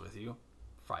 rods with you,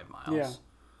 5 miles. Yeah.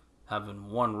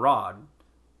 Having one rod,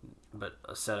 but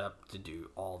a setup to do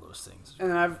all those things.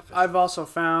 And I've also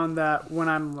found that when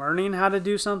I'm learning how to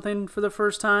do something for the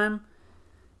first time,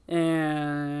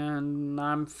 and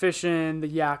I'm fishing the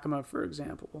Yakima, for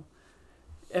example,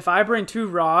 if I bring 2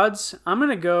 rods, I'm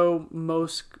gonna go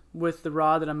with the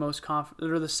rod that I'm most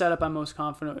confident, or the setup I'm most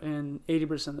confident in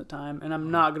 80% of the time, and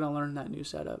I'm not gonna learn that new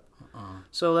setup.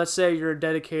 So let's say you're a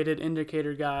dedicated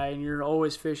indicator guy, and you're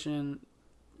always fishing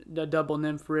a double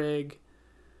nymph rig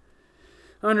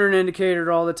under an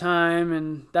indicator all the time,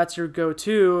 and that's your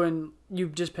go-to, and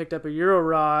you've just picked up a Euro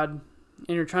rod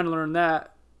and you're trying to learn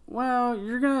that. Well,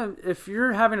 if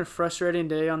you're having a frustrating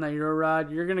day on that Euro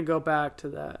rod, you're gonna go back to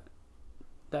that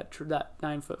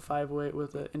 9-foot 5-weight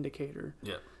with an indicator.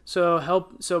 Yeah.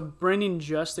 So bringing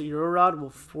just the Euro rod will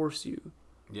force you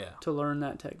to learn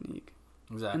that technique.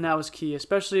 Exactly. And that was key,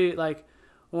 especially like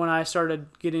when I started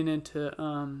getting into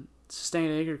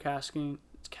sustained anchor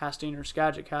casting or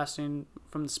Skagit casting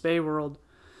from the spey world.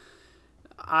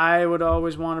 I would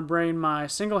always want to bring my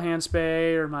single hand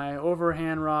spey or my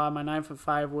overhand rod, my 9-foot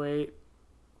 5-weight.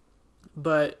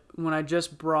 But when I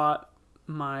just brought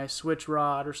my switch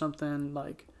rod or something,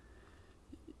 like,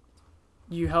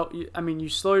 you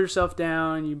slow yourself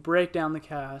down, you break down the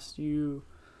cast,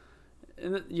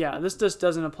 this just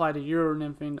doesn't apply to Euro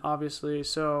nymphing, obviously.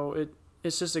 So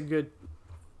it's just a good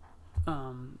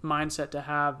mindset to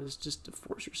have, is just to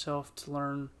force yourself to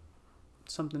learn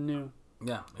something new.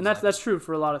 Yeah, exactly. And that's true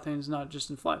for a lot of things, not just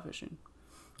in fly fishing.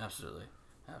 Absolutely.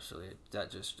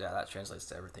 That translates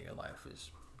to everything in life.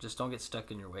 Is just don't get stuck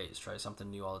in your ways. Try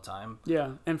something new all the time.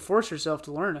 Yeah, and force yourself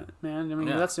to learn it, man. I mean,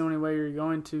 that's the only way you're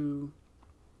going to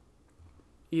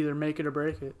either make it or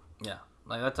break it. Yeah,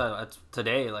 like that's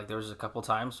today. Like there was a couple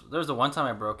times. There was the one time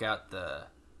I broke out the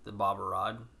bobber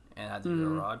rod and had the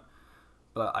Euro rod,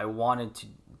 but I wanted to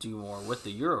do more with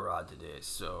the Euro rod today,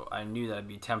 so I knew that I'd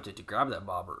be tempted to grab that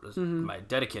bobber, my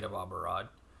dedicated bobber rod,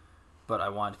 but I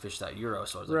wanted to fish that Euro,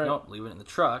 so I was like, nope, leave it in the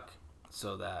truck,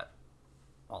 so that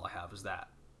all I have is that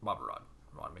bobber rod.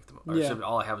 I want to make so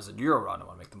all I have is a Euro rod. I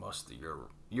want to make the most of the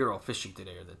Euro fishing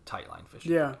today, or the Tightline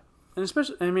fishing. Yeah, and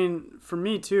especially, I mean, for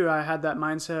me too, I had that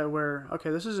mindset where, okay,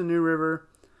 this is a new river.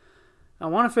 I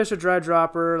want to fish a dry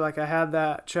dropper. Like I had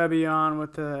that chubby on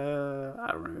with I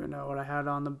don't even know what I had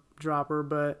on the dropper,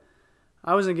 but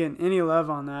I wasn't getting any love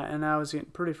on that, and I was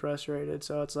getting pretty frustrated.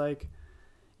 So it's like,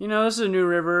 this is a new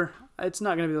river. It's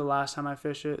not going to be the last time I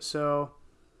fish it. So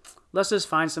let's just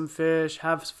find some fish,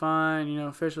 have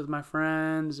fun, fish with my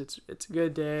friends. It's a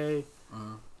good day.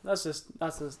 That's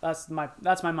my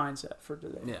mindset for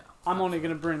today. Yeah. I'm only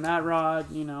going to bring that rod,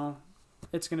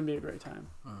 it's going to be a great time.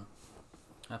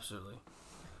 Absolutely.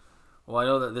 Well, I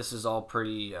know that this is all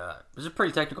pretty. It's a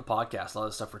pretty technical podcast. A lot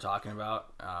of the stuff we're talking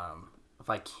about. If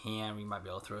I can, we might be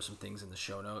able to throw some things in the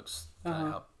show notes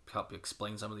to help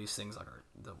explain some of these things, like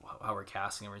how we're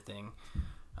casting everything.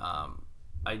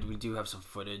 We do have some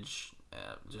footage,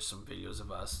 just some videos of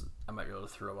us. I might be able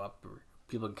to throw up where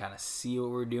people can kind of see what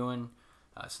we're doing.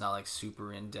 It's not like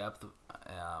super in depth.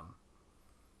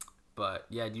 But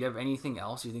yeah, do you have anything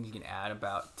else you think you can add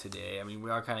about today? I mean, we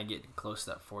are kind of getting close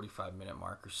to that 45-minute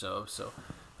mark or so. So,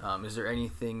 is there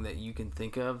anything that you can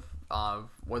think of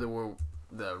whether we're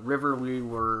the river we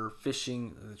were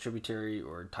fishing, the tributary,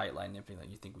 or Tightline nymphing that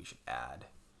you think we should add?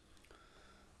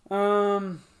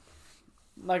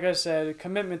 Like I said,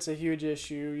 commitment's a huge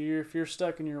issue. If you're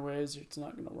stuck in your ways, it's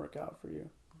not going to work out for you.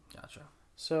 Gotcha.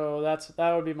 So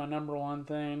that would be my number one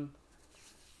thing.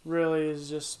 Really, is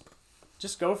just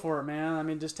go for it, man. I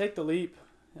mean, just take the leap.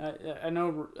 I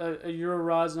know a Euro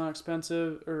rod's not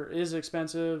expensive, or is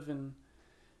expensive, and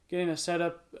getting a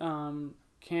setup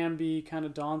can be kind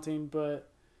of daunting, but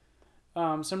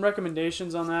some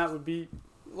recommendations on that would be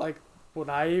like what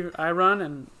I run,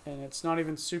 and it's not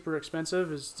even super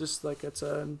expensive. It's just like it's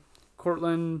a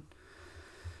Cortland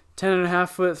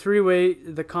 10.5-foot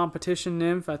 3-weight, the competition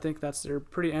nymph. I think that's their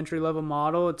pretty entry-level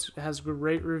model. It has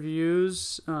great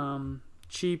reviews,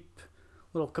 cheap.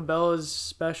 Little Cabela's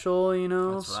special,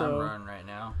 That's what I'm running right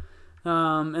now.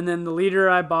 And then the leader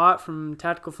I bought from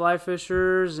Tactical Fly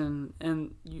Fishers, and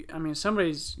you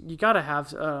gotta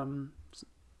have,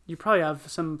 you probably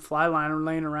have some fly liner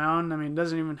laying around. I mean, it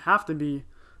doesn't even have to be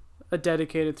a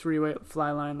dedicated 3-weight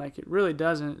fly line. Like, it really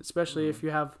doesn't, especially if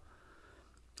you have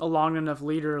a long enough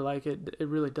leader. Like, it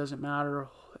really doesn't matter.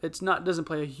 Doesn't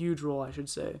play a huge role, I should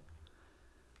say.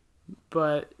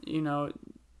 But,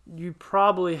 you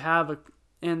probably have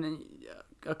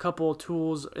a couple of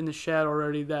tools in the shed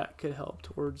already that could help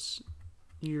towards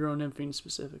Euro nymphing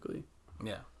specifically.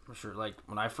 Yeah, for sure. Like,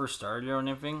 when I first started Euro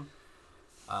nymphing,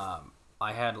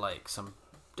 I had like some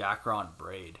Dacron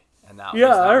braid, and that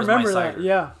I was remember my that. cider.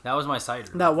 Yeah, that was my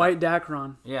cider. that white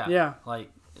Dacron. Yeah.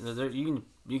 Like, you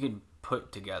can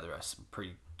put together a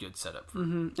pretty good setup.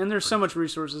 And there's so much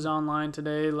resources online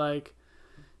today, like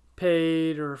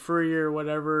paid or free or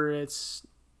whatever. It's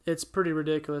pretty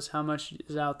ridiculous how much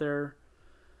is out there.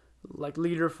 Like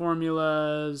leader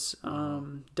formulas,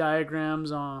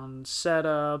 diagrams on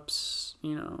setups.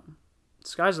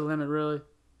 Sky's the limit, really.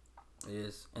 It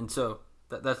is. And so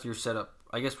that's your setup.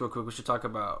 I guess real quick, we should talk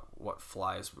about what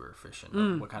flies we were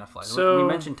fishing. What kind of flies? So, we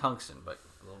mentioned tungsten, but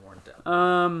a little more in depth.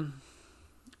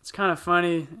 It's kind of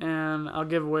funny, and I'll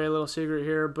give away a little secret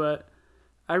here, but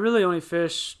I really only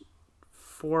fish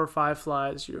 4 or 5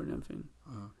 flies Euro nymphing.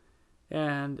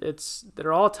 And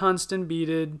they're all tungsten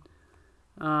beaded.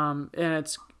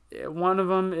 And one of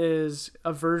them is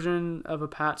a version of a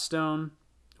Pat Stone,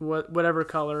 whatever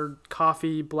color,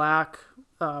 coffee, black,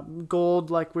 gold,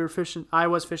 like we were fishing. I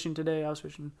was fishing today. I was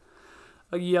fishing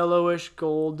a yellowish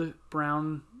gold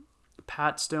brown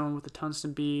Pat Stone with a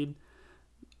tungsten bead.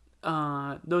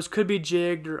 Those could be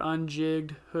jigged or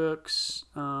unjigged hooks.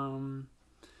 And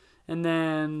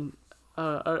then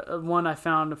one I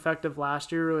found effective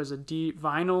last year was a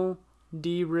vinyl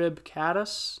D-rib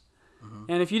caddis.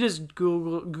 And if you just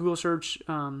Google search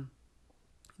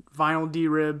vinyl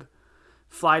D-rib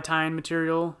fly tying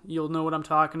material, you'll know what I'm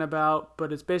talking about.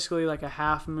 But it's basically like a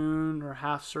half moon or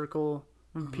half circle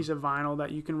piece of vinyl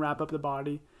that you can wrap up the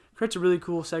body. Creates a really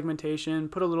cool segmentation.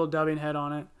 Put a little dubbing head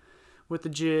on it with the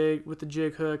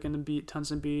jig hook and the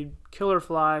tungsten bead. Killer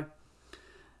fly.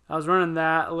 I was running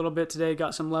that a little bit today.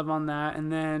 Got some love on that,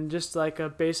 and then just like a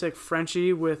basic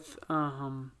Frenchie with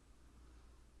a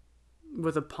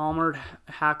palmered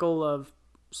hackle of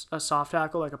a soft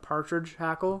hackle, like a partridge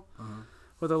hackle,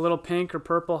 with a little pink or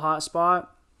purple hot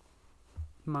spot.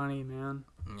 Money, man.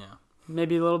 Yeah.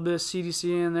 Maybe a little bit of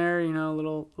CDC in there, a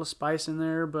little spice in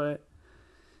there, but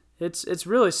it's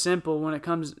really simple when it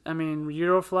comes. I mean,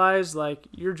 Euro flies, like,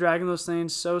 you're dragging those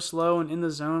things so slow and in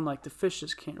the zone, like the fish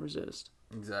just can't resist.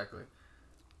 Exactly.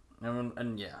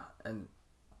 And yeah.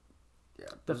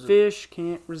 The fish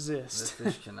can't resist. The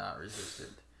fish cannot resist it.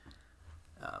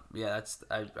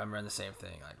 I'm running the same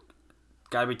thing. Like,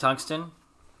 gotta be tungsten.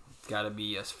 Gotta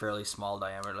be a fairly small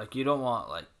diameter. Like, you don't want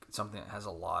like something that has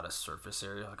a lot of surface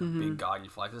area, like a big goggy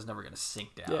fly, because it's never gonna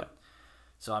sink down. Yeah.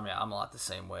 So I'm a lot the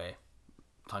same way.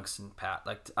 Tungsten Pat.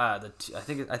 Like I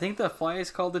think the fly is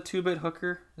called the 2-bit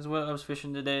hooker is what I was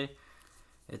fishing today.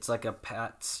 It's like a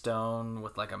Pat Stone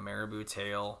with like a marabou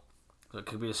tail. So it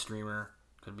could be a streamer,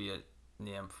 could be a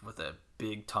nymph with a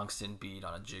big tungsten bead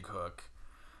on a jig hook.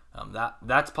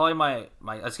 That's probably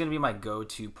that's gonna be my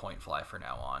go-to point fly for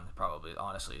now on. Probably,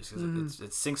 honestly, because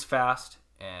it sinks fast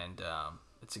and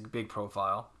it's a big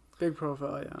profile. Big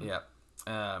profile, yeah.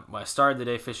 Yeah. When I started the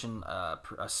day fishing a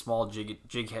small jigged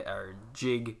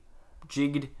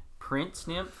Prince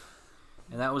nymph,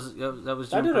 and that was doing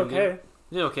I did okay. Good.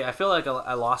 Did okay. I feel like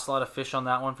I lost a lot of fish on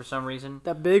that one for some reason.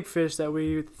 That big fish that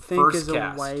we think First is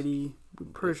cast. a whitey. I'm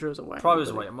pretty sure it was a whitey. Probably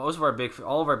was a whitey.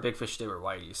 All of our big fish today were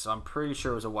whiteys, so I'm pretty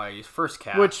sure it was a whitey. First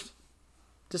cast. Which,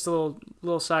 just a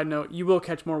little side note, you will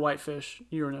catch more whitefish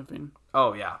Euro nymphing.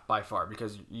 Oh yeah, by far,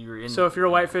 because you're in. So if you're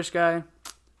a whitefish guy,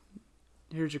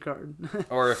 here's your card.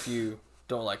 Or if you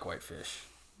don't like whitefish,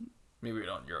 maybe you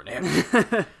don't Euro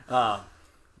nymph. But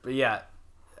yeah.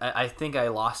 I think I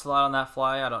lost a lot on that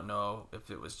fly. I don't know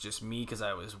if it was just me because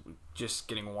I was just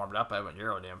getting warmed up. I haven't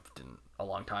Euro nymphed in a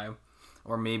long time.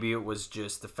 Or maybe it was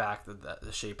just the fact that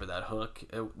the shape of that hook.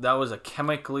 That was a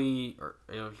chemically, or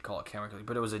if you call it chemically,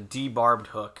 but it was a debarbed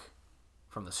hook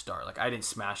from the start. Like, I didn't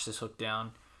smash this hook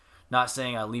down. Not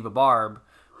saying I leave a barb,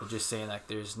 but just saying like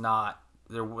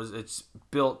it's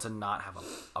built to not have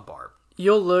a barb.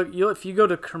 If you go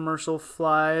to commercial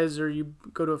flies or you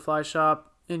go to a fly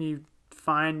shop and you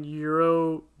find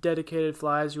Euro dedicated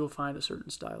flies, you will find a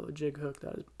certain style of jig hook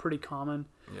that is pretty common.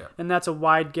 Yeah. And that's a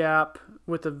wide gap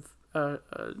with a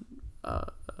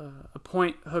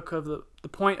point hook of the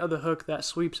point of the hook that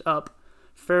sweeps up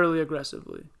fairly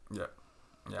aggressively. Yeah.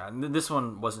 Yeah, and this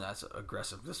one wasn't as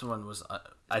aggressive. This one was,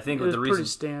 I think, it was the reason pretty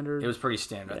standard. It was pretty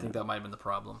standard. Yeah. I think that might have been the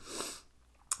problem.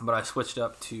 But I switched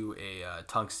up to a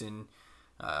tungsten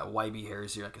YB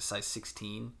hairs here, like a size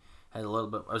 16. had a little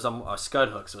bit. It was a scud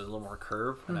hook, so it was a little more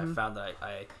curve, and I found that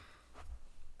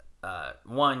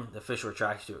one, the fish were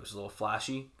attracted to it. It was a little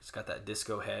flashy. It's got that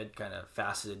disco head, kind of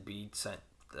faceted bead, sent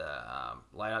the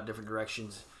light out different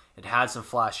directions. It had some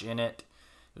flash in it.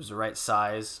 It was the right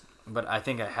size, but I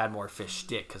think I had more fish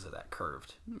stick because of that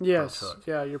curved hook.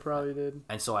 Yeah, you probably did.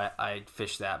 And so I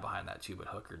fished that behind that 2-bit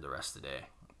hooker the rest of the day,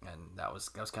 and that was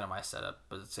kind of my setup.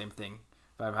 But the same thing,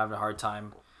 if I'm having a hard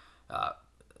time,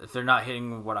 if they're not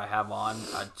hitting what I have on,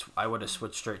 I would have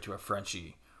switched straight to a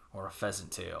Frenchie or a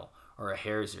pheasant tail or a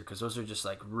hare's ear, because those are just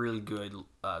like really good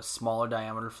smaller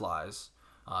diameter flies,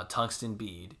 tungsten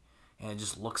bead. And it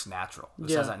just looks natural. It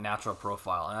has that natural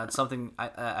profile. And that's something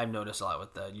I've noticed a lot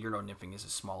with the Euro nymphing is a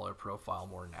smaller profile,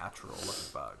 more natural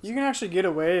looking bugs. You can actually get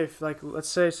away if, like, let's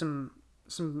say some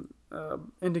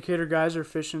indicator guys are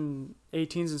fishing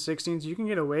 18s and 16s. You can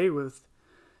get away with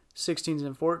 16s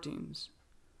and 14s.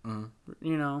 Mm-hmm.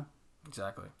 You know?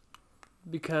 Exactly.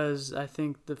 Because I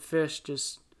think the fish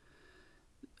just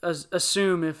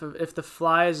assume if the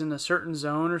fly is in a certain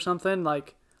zone or something,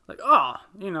 like oh,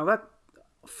 you know, that...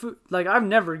 Like, I've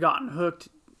never gotten hooked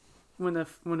when a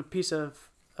piece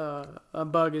of a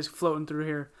bug is floating through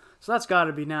here, so that's got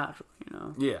to be natural, you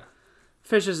know. Yeah.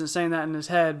 Fish isn't saying that in his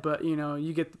head, but you know,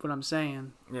 you get what I'm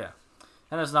saying. Yeah,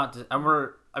 and it's not.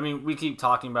 We keep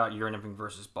talking about Euro nymphing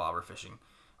versus bobber fishing.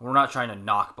 We're not trying to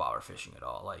knock bobber fishing at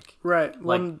all. Right.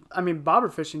 Bobber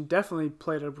fishing definitely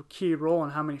played a key role in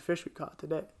how many fish we caught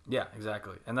today. Yeah,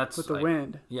 exactly, and that's with the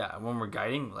wind. Yeah, when we're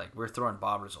guiding, we're throwing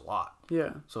bobbers a lot.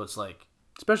 Yeah. So it's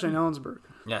especially in Ellensburg.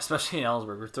 Yeah, especially in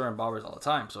Ellensburg. We're throwing bobbers all the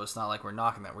time, so it's not like we're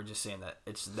knocking that. We're just saying that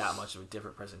it's that much of a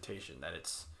different presentation, that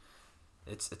it's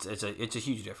a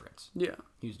huge difference. Yeah.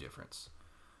 Huge difference.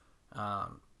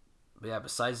 But yeah,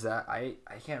 besides that, I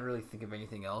can't really think of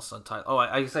anything else on time. Oh,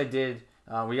 I guess I did.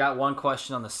 We got one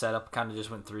question on the setup, kind of just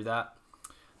went through that.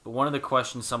 But one of the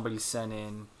questions somebody sent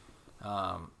in,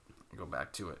 go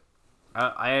back to it.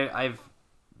 I've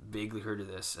vaguely heard of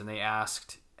this, and they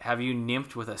asked, have you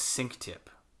nymphed with a sink tip?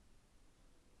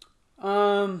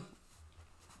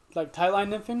 Like tightline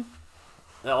nymphing?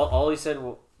 All he said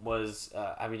was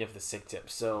have you nymphed with a sink tip.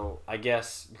 So I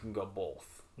guess you can go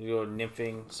both. You go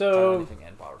nymphing, tightline nymphing,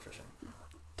 and bobber fishing.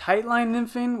 Tightline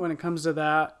nymphing, when it comes to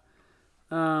that,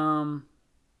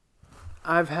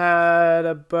 I've had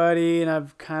a buddy, and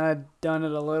I've kind of done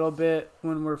it a little bit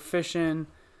when we're fishing.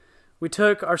 We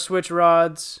took our switch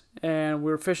rods, and we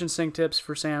were fishing sink tips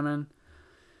for salmon.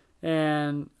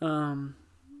 And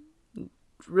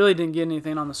really didn't get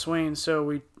anything on the swing,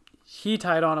 so he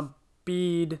tied on a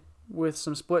bead with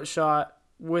some split shot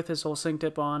with his whole sink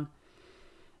tip on.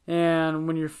 And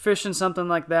when you're fishing something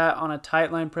like that on a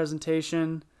tight line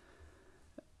presentation,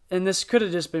 and this could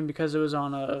have just been because it was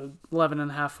on a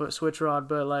 11.5 foot switch rod,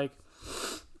 but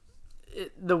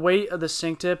the weight of the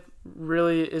sink tip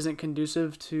really isn't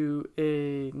conducive to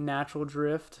a natural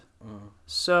drift.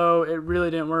 So it really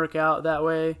didn't work out that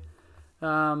way.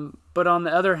 But on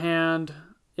the other hand,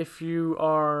 if you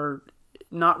are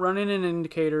not running an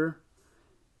indicator,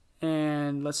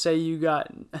 and let's say you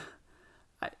got,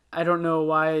 I don't know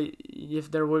why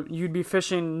you'd be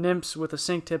fishing nymphs with a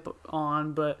sink tip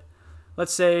on, but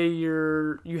let's say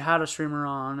you had a streamer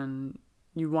on and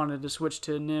you wanted to switch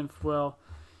to a nymph. Well,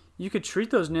 you could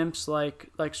treat those nymphs like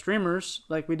streamers,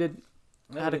 like we did.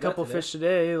 Had a couple fish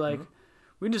today,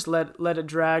 We just let it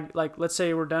drag. Like, let's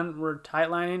say we're done, we're tight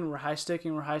lining, we're high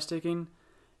sticking,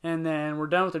 and then we're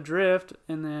done with the drift.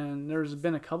 And then there's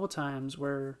been a couple times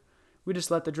where we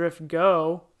just let the drift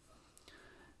go,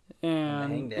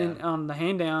 and on the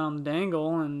hang down, on the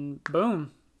dangle, and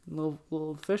boom,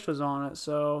 little fish was on it.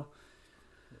 So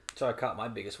I caught my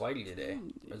biggest whitey today.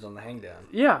 It was on the hang down.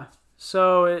 Yeah,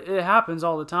 so it happens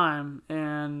all the time.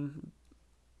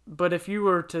 But if you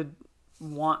were to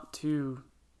want to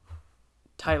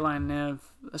tightline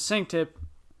nymph, a sink tip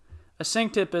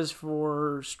is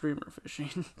for streamer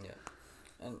fishing.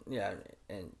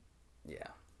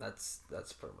 That's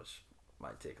pretty much my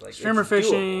take. Streamer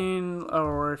fishing,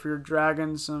 or if you're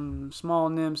dragging some small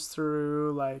nymphs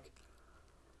through,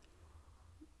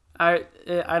 it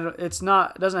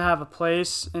doesn't have a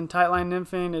place in tightline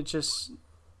nymphing. It's just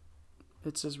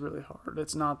really hard.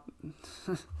 It's not.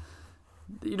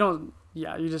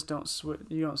 You just don't switch.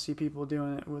 You don't see people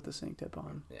doing it with a sink tip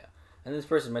on. Yeah, and this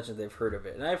person mentioned they've heard of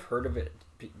it, and I've heard of it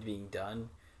being done,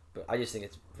 but I just think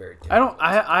it's very difficult.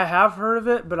 I have heard of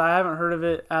it, but I haven't heard of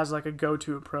it as a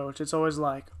go-to approach. It's always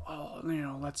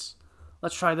let's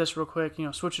try this real quick.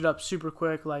 Switch it up super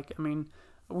quick. We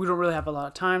don't really have a lot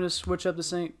of time to switch up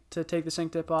to take the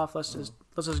sink tip off. Let's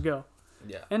just go.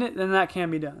 Yeah, and that can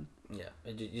be done. Yeah,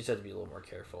 you just have to be a little more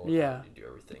careful. Yeah, you do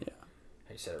everything. Yeah.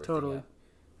 how you set everything Totally.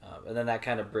 up. And then that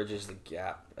kind of bridges the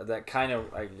gap. That kind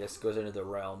of, I guess, goes into the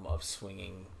realm of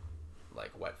swinging,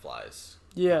 like wet flies.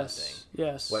 Yes.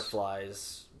 Yes. Wet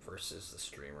flies versus the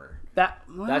streamer.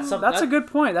 That's a good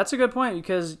point. That's a good point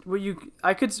because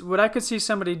what I could see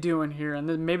somebody doing here, and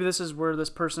then maybe this is where this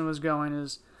person was going,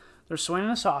 is they're swinging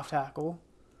a soft tackle,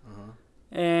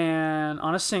 and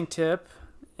on a sink tip,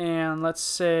 and let's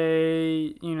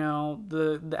say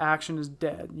the action is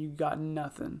dead. You got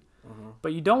nothing,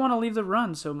 but you don't want to leave the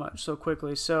run so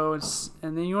quickly. So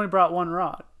and then you only brought one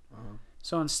rod.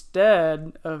 So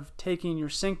instead of taking your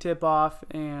sink tip off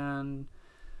and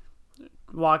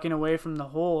walking away from the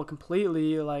hole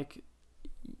completely, like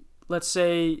let's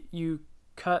say you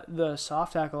cut the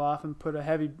soft tackle off and put a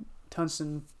heavy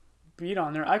tungsten bead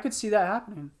on there, I could see that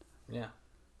happening. Yeah.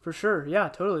 For sure. Yeah,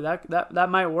 totally. That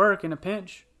might work in a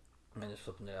pinch. I mean, just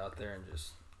flipping it out there and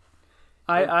just...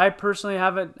 I personally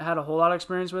haven't had a whole lot of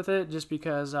experience with it just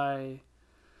because I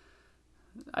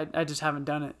just haven't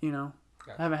done it,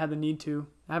 Gotcha. I haven't had the need to.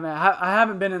 I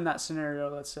haven't been in that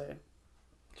scenario, let's say.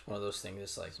 It's one of those things.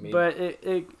 It's like maybe, but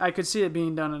I could see it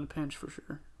being done in a pinch for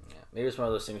sure. Yeah, maybe it's one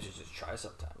of those things you just try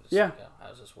sometimes. It's Yeah. Like, how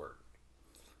does this work?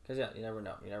 Because you never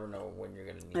know. You never know when you're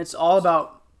gonna need. It's all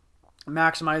about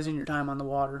maximizing your time on the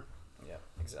water. Yeah,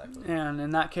 exactly. And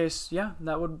in that case,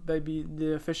 that would be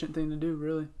the efficient thing to do,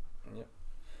 really. Yep.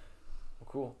 Well,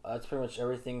 cool. That's pretty much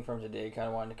everything from today. Kind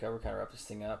of wanted to cover, kind of wrap this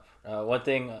thing up. One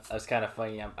thing that's kind of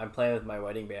funny. I'm playing with my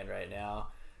wedding band right now.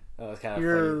 It's kind of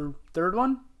Your third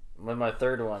one? With my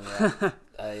third one,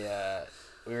 yeah.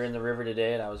 We were in the river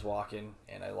today, and I was walking,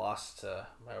 and I lost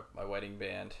my wedding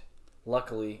band.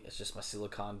 Luckily, it's just my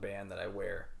silicone band that I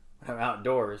wear when I'm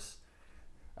outdoors.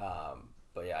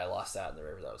 But yeah, I lost that in the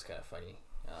river. That was kind of funny.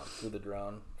 Flew the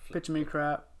drone. Pitching me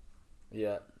crap.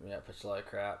 Yeah, pitched a lot of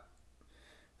crap.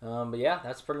 But yeah,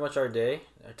 that's pretty much our day.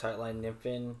 Our Tightline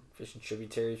Nymphing, fishing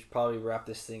tributaries. Should probably wrap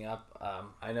this thing up.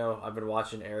 I know I've been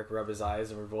watching Erikk rub his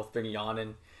eyes, and we've both been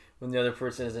yawning when the other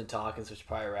person isn't talking, so we should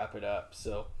probably wrap it up.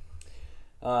 So,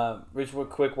 just real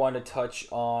quick, wanted to touch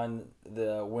on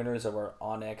the winners of our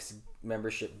Onyx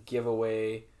membership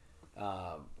giveaway.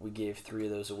 We gave 3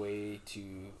 of those away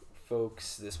to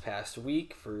folks this past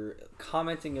week for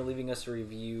commenting and leaving us a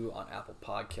review on Apple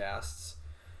Podcasts.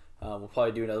 We'll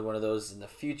probably do another one of those in the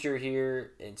future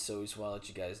here, and so we just want to let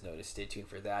you guys know to stay tuned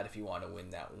for that if you want to win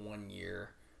that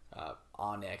 1-year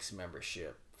Onyx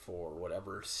membership for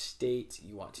whatever state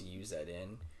you want to use that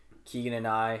in. Keegan and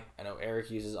I know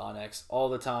Erikk uses Onyx all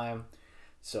the time,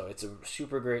 so it's a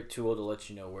super great tool to let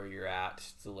you know where you're at,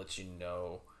 to let you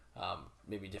know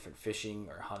maybe different fishing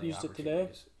or hunting opportunities. Used it today?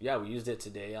 Yeah, we used it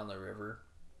today on the river.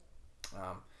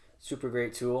 Super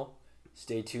great tool.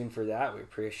 Stay tuned for that. We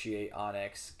appreciate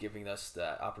Onyx giving us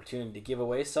the opportunity to give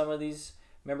away some of these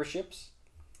memberships.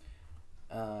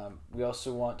 We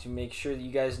also want to make sure that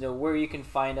you guys know where you can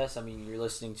find us. I mean, you're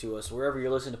listening to us wherever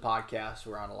you're listening to podcasts.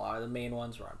 We're on a lot of the main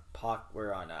ones. We're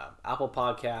on Apple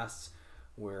Podcasts.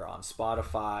 We're on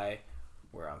Spotify.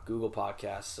 We're on Google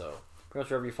Podcasts. So pretty much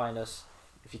wherever you find us.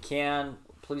 If you can,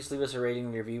 please leave us a rating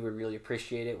and review. We really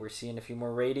appreciate it. We're seeing a few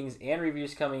more ratings and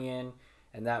reviews coming in,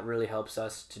 and that really helps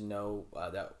us to know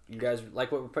that you guys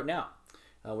like what we're putting out.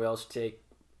 We also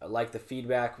like the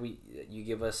feedback you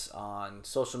give us on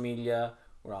social media.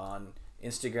 We're on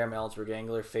Instagram, Ellensburg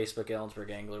Angler, Facebook,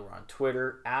 Ellensburg Angler. We're on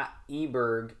Twitter,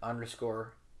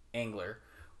 @eberg_angler.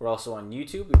 We're also on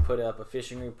YouTube. We put up a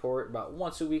fishing report about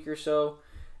once a week or so.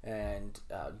 And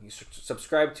you can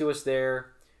subscribe to us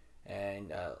there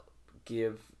and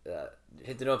hit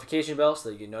the notification bell so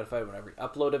that you get notified whenever we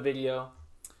upload a video.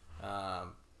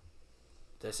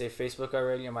 Did I say Facebook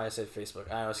already? I might have said Facebook.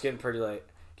 I don't know. It's getting pretty late.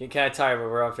 Getting kind of tired,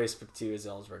 but we're on Facebook too as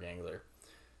Ellensburg Angler.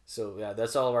 So yeah,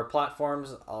 that's all of our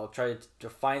platforms. I'll try to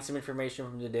find some information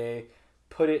from today,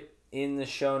 put it in the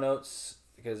show notes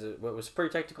because it was a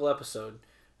pretty technical episode.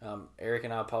 Erikk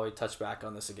and I'll probably touch back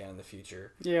on this again in the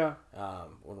future. Yeah.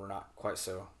 When we're not quite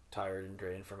so tired and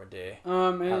drained from a day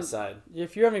outside.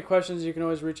 If you have any questions, you can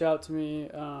always reach out to me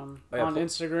on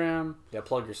Instagram. Yeah,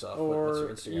 plug yourself. Or what's your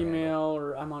Instagram email, handle?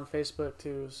 or I'm on Facebook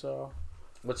too. So.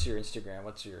 What's your Instagram?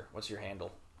 What's your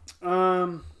handle?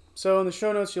 So in the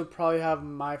show notes, you'll probably have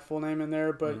my full name in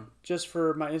there, but just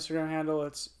for my Instagram handle,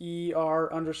 it's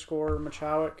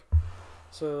ER_Machowick.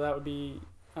 So that would be,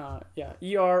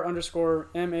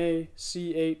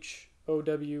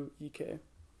 ER_MACHOWEK.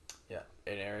 Yeah,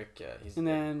 and Erikk, and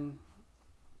then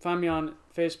find me on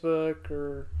Facebook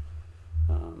or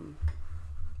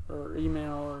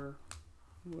email or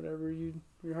whatever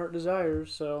your heart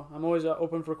desires. So I'm always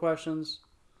open for questions.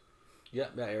 Yeah,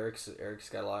 Erick's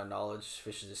got a lot of knowledge.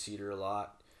 Fishes the cedar a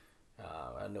lot.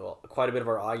 I know quite a bit of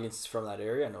our audience is from that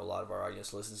area. I know a lot of our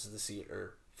audience listens to the Cedar,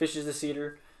 or fishes the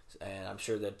Cedar, and I'm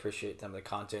sure they'd appreciate some of the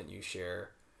content you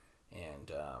share,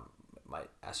 and might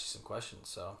ask you some questions.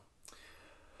 So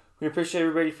we appreciate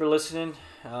everybody for listening.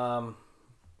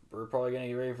 We're probably gonna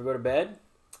get ready to go to bed,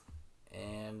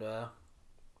 and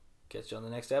catch you on the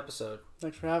next episode.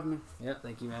 Thanks for having me. Yeah,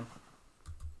 thank you, man.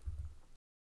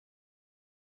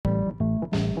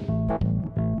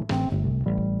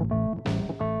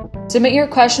 Submit your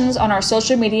questions on our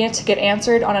social media to get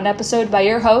answered on an episode by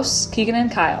your hosts, Keegan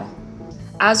and Kyle.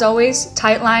 As always,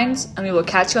 tight lines, and we will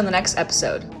catch you on the next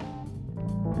episode.